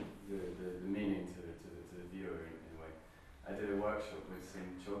meaning to the viewer in a way. I did a workshop with some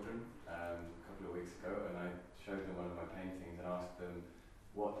children a couple of weeks ago, and I showed them one of my paintings and asked them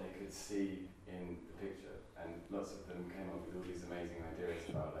what they could see in the picture, and lots of them came up with all these amazing ideas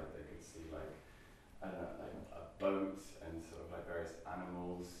about like they could see like I don't know, like a boat and sort of like various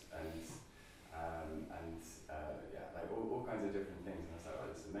animals and like all kinds of different things. And I was like,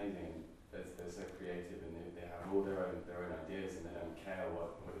 oh, it's amazing. And they're so creative, and they have all their own ideas, and they don't care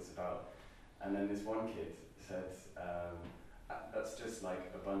what it's about. And then this one kid said, that's just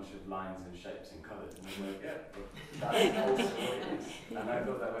like a bunch of lines and shapes and colours. And I was like, yeah, but that's also what it is. And I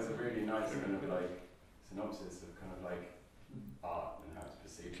thought that was a really nice kind of like synopsis of kind of like art and how it's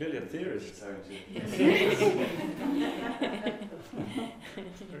perceived. Clearly a theorist. So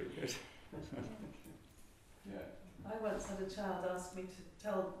Very good. yeah. I once had a child ask me to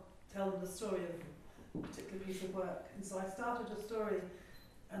tell them the story of a particular piece of work, and so I started a story,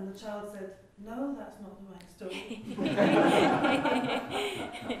 and the child said, "No, that's not the right story." So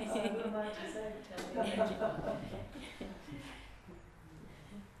what am I to say?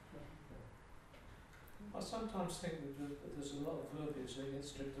 I sometimes think that there's a lot of verbiage that gets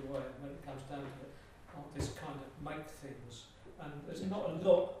stripped away when it comes down to artists kind of make things, and there's not a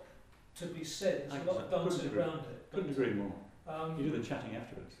lot to be said. There's a lot of dancing around it. Couldn't agree more. You do the chatting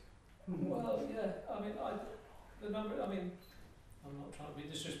afterwards. Well, yeah. I'm not trying to be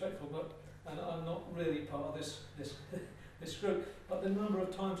disrespectful, but and I'm not really part of this group. But the number of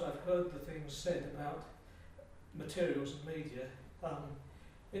times I've heard the things said about materials and media,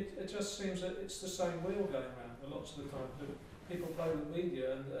 it just seems that it's the same wheel going around. Lots of the time, people play with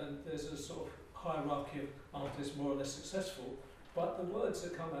media, and there's a sort of hierarchy of artists more or less successful. But the words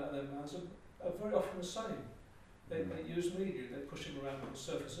that come out of their mouths are very often the same. They use media, they push it around on the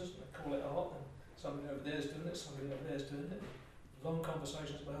surfaces, and they call it art, and somebody over there's doing it, somebody over there's doing it, long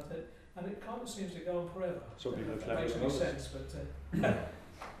conversations about it, and it kind of seems to go on forever. Some people are That clever makes than any others. sense, but It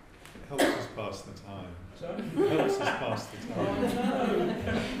helps us pass the time. sorry? It helps us pass the Oh,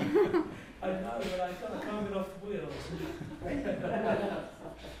 time. I know, but I can't get off the wheels.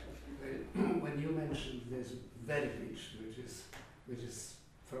 When you mentioned this verbiage, which is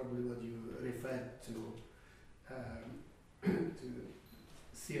probably what you referred to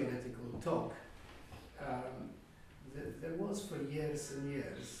theoretical talk, there was for years and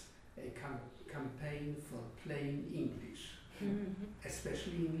years a campaign for plain English,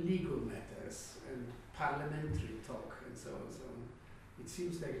 especially in legal matters and parliamentary talk and so on. So it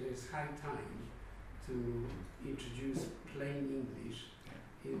seems like it is high time to introduce plain English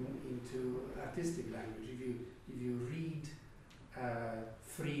into artistic language. If you read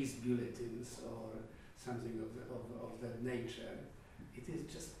frieze bulletins or something of that nature, it is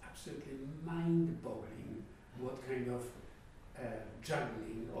just absolutely mind-boggling what kind of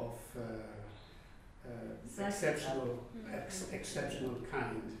juggling of exceptional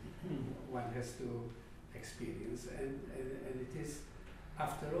kind one has to experience, and it is,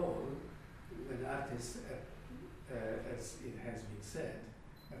 after all, when artists, as it has been said,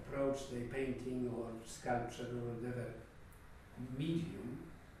 approach the painting or sculpture or whatever medium,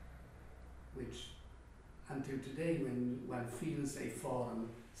 which until today, when one feels a form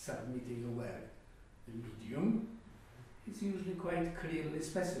submitting a work, the medium is usually quite clearly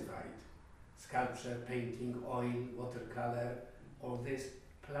specified. Sculpture, painting, oil, watercolor, all this,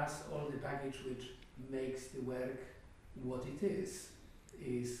 plus all the baggage which makes the work what it is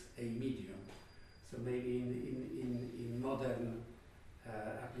a medium. So maybe in modern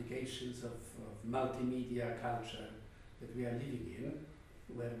applications of multimedia culture that we are living in,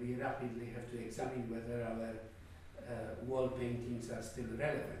 where we rapidly have to examine whether our wall paintings are still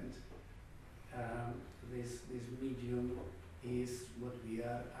relevant, this medium is what we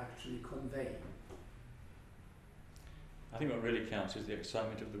are actually conveying. I think what really counts is the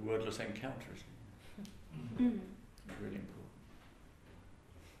excitement of the wordless encounters. Mm. It's really important.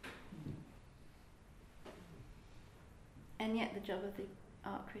 And yet the job of the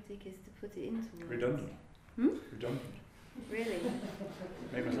art critic is to put it into words. Redundant. Hmm? Redundant. Really?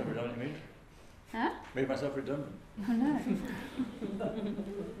 Made myself redundant, you mean? Huh? Made myself redundant. Oh no.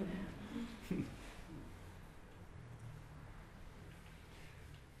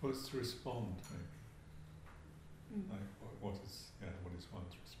 Well, it's to respond, maybe. Mm. Like, what is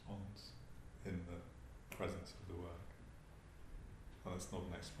one's response in the presence of the work? Well, that's not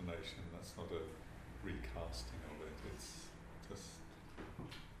an explanation, that's not a recasting of it, it's just,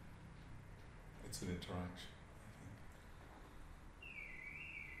 it's an interaction,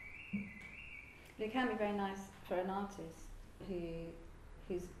 I think. It can be very nice for an artist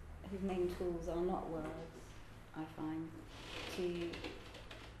whose main tools are not words, I find,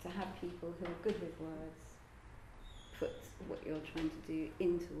 to have people who are good with words put what you're trying to do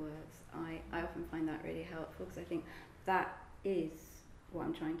into words. I often find that really helpful, because I think that is what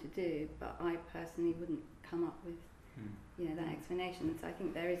I'm trying to do, but I personally wouldn't come up with that explanation. So I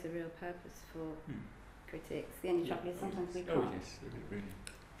think there is a real purpose for critics. The only trouble is sometimes we can't. Oh yes, really.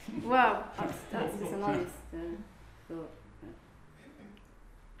 Well, that's just an honest thought.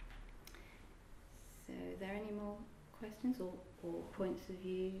 So, are there any more questions or points of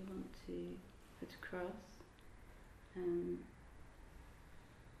view you want to put across?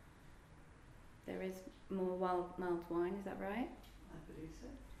 There is more mild wine, is that right? I believe so.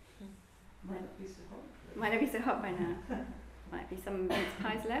 Might not be so hot. Might not be so hot by now. Might be some mince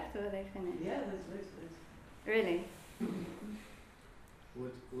pies left, or are they finished? Yeah, there's loads of those. Really?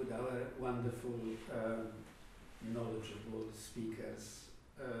 Would our wonderful, knowledgeable speakers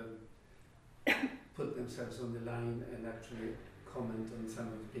put themselves on the line and actually comment on some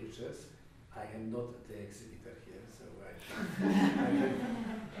of the pictures? I am not the exhibitor here, so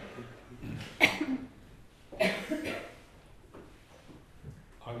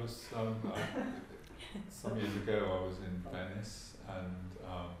I was some years ago I was in Venice, and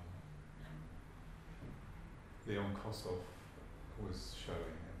Leon Kossoff was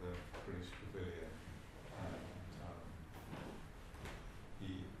showing at the British Pavilion, and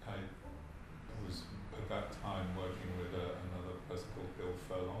I was at that time working with another person called Bill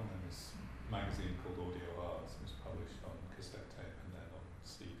Furlong, and this magazine called Audio Arts. It was published on cassette tape and then on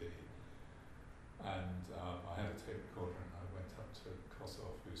CD, and I had a tape recorder, and I went up to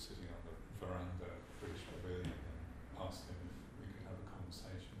Kossoff, who was sitting on the veranda of the British Pavilion, and asked him if we could have a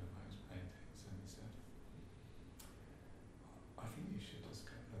conversation about his paintings, and he said, I think you should just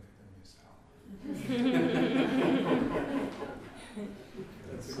go and look at them yourself.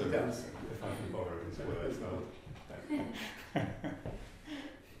 that's a So good answer. if I can borrow his words, I'll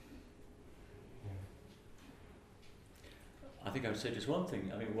I think I would say just one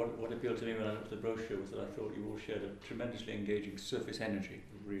thing. I mean, what appealed to me when I looked at the brochure was that I thought you all shared a tremendously engaging surface energy,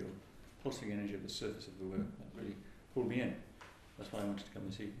 real pulsing energy of the surface of the work. That really pulled me in. That's why I wanted to come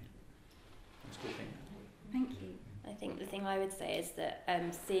this evening. I still think. Thank you. I think the thing I would say is that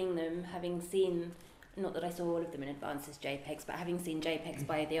seeing them, having seen, not that I saw all of them in advance as JPEGs, but having seen JPEGs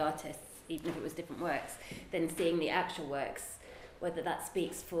by the artists, even if it was different works, then seeing the actual works, whether that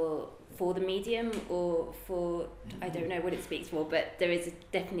speaks for the medium or for, I don't know what it speaks for, but there is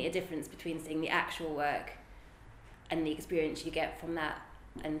definitely a difference between seeing the actual work and the experience you get from that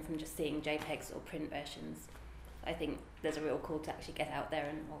and from just seeing JPEGs or print versions. I think there's a real call to actually get out there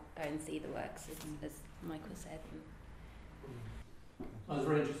and go and see the works, as Michael said. I was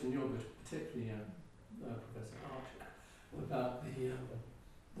very interested in your book, particularly Professor Archer, about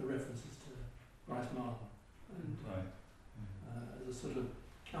the references to Bryce Martin, and right. as a sort of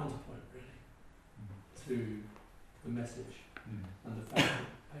counterpoint, really, to the message and the fact that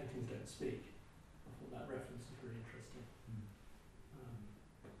paintings don't speak. I thought that reference was really interesting.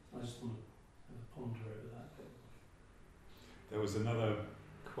 I just want to have a ponder over that. There was another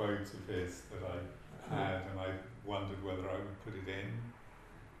quote of his that I had, and I wondered whether I would put it in,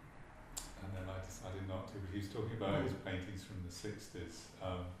 and then I decided not to. But he was talking about his paintings from the 60s,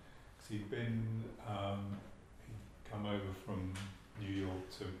 because he'd come over from New York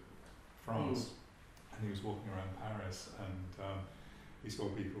to France, and he was walking around Paris, and he saw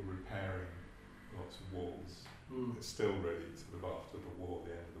people repairing lots of walls. It's still really sort of after the war,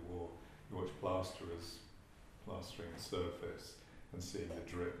 the end of the war. You watch plasterers plastering a surface and seeing the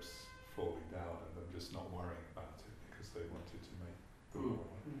drips falling down and them just not worrying about it because they wanted to make the wall.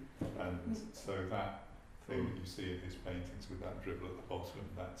 And so that thing that you see in his paintings with that dribble at the bottom,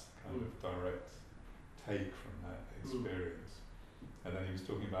 that's the kind of direct take from that experience. And then he was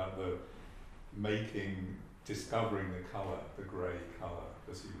talking about the discovering the colour, the grey colour,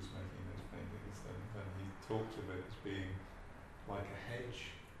 as he was making those paintings, and he talked of it as being like a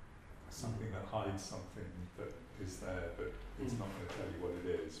hedge, something that hides something that is there, but it's not going to tell you what it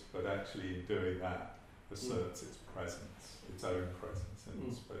is. But actually, in doing that, asserts its presence, its own presence in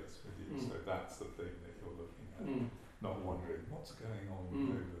the space with you. So that's the thing that you're looking at, not wondering what's going on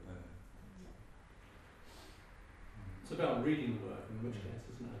over there. It's about reading the work, in which case,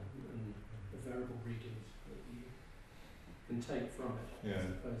 isn't it? And the variable readings that you can take from it, as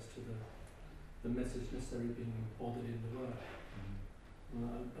opposed to the message necessarily being embodied in the work.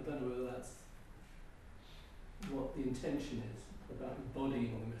 I don't know whether that's what the intention is about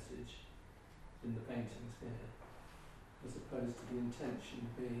embodying the message in the paintings here, as opposed to the intention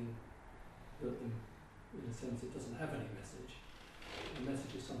being that, in a sense, it doesn't have any message. The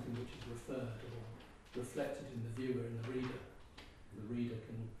message is something which is referred or reflected in the viewer and the reader. The reader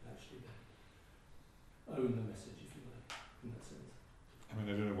can actually then own the message, if you like, in that sense. I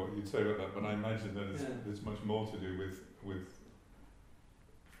mean, I don't know what you'd say about that, but I imagine that there's much more to do with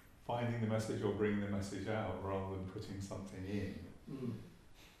finding the message or bringing the message out rather than putting something in.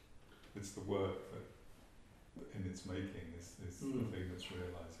 It's the work that, in its making, is the thing that's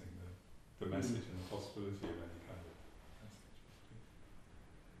realising the message and the possibility of any kind of message.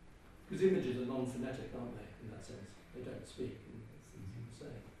 Because images are non-phonetic, aren't they, in that sense? They don't speak, in the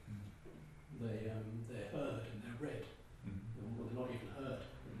same. They're heard and they're read. Well, they're not even heard,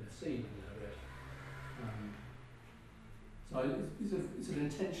 they're seen and they're read. So it's an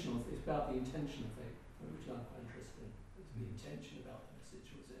intentional, it's about the intentional thing, which I'm quite interested in. It's the intention about the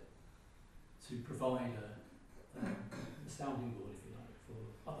message, was it? To provide a sounding board, if you like, for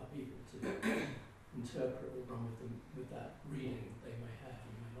other people to interpret or run with that reading they may have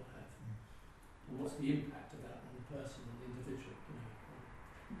and may not have. And what's the impact of that on the person and the individual,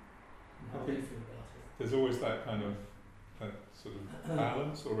 and how they feel about it. There's always that kind of sort of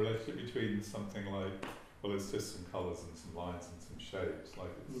balance or relationship between something like, well, it's just some colours and some lines and some shapes,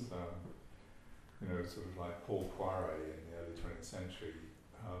 like it's sort of like Paul Poiret in the early 20th century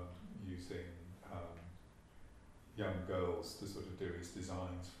using young girls to sort of do his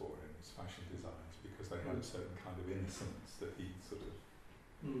designs for him, his fashion designs, because they had a certain kind of innocence that he sort of,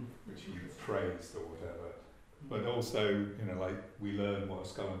 which he praised or whatever. But also, like we learn what a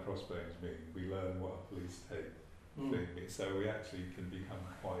skull and crossbones mean, we learn what a police tape thing means, so we actually can become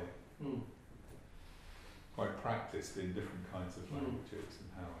quite practiced in different kinds of languages and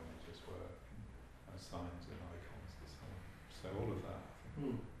how images work, and how signs and icons and so on. So all of that, I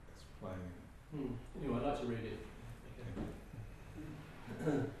think, is playing. Anyway, I'd like to read it.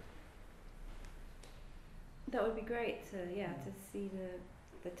 That would be great to see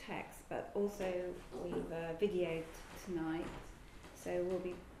the text, but also we've videoed tonight, so we'll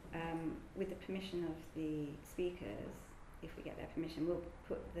be with the permission of the speakers, if we get their permission, we'll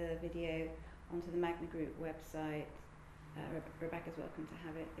put the video onto the Magma Group website. Rebecca's welcome to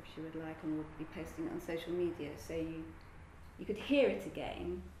have it if she would like, and we'll be posting it on social media, so you could hear it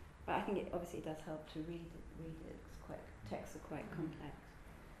again. But I think it obviously does help to read it. Texts are quite complex.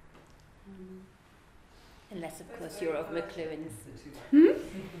 Unless, of course, you're of McLuhan's. Very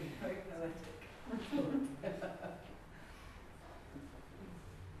poetic.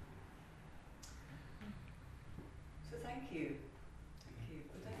 So thank you.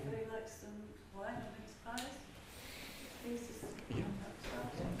 Would anybody like some wine or mince pies? Please just come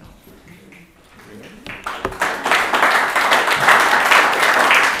outside.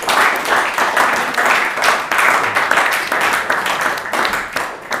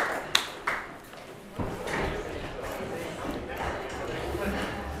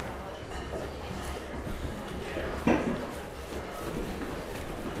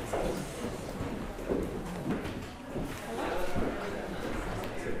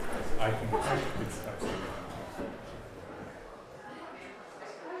 I think it's absolutely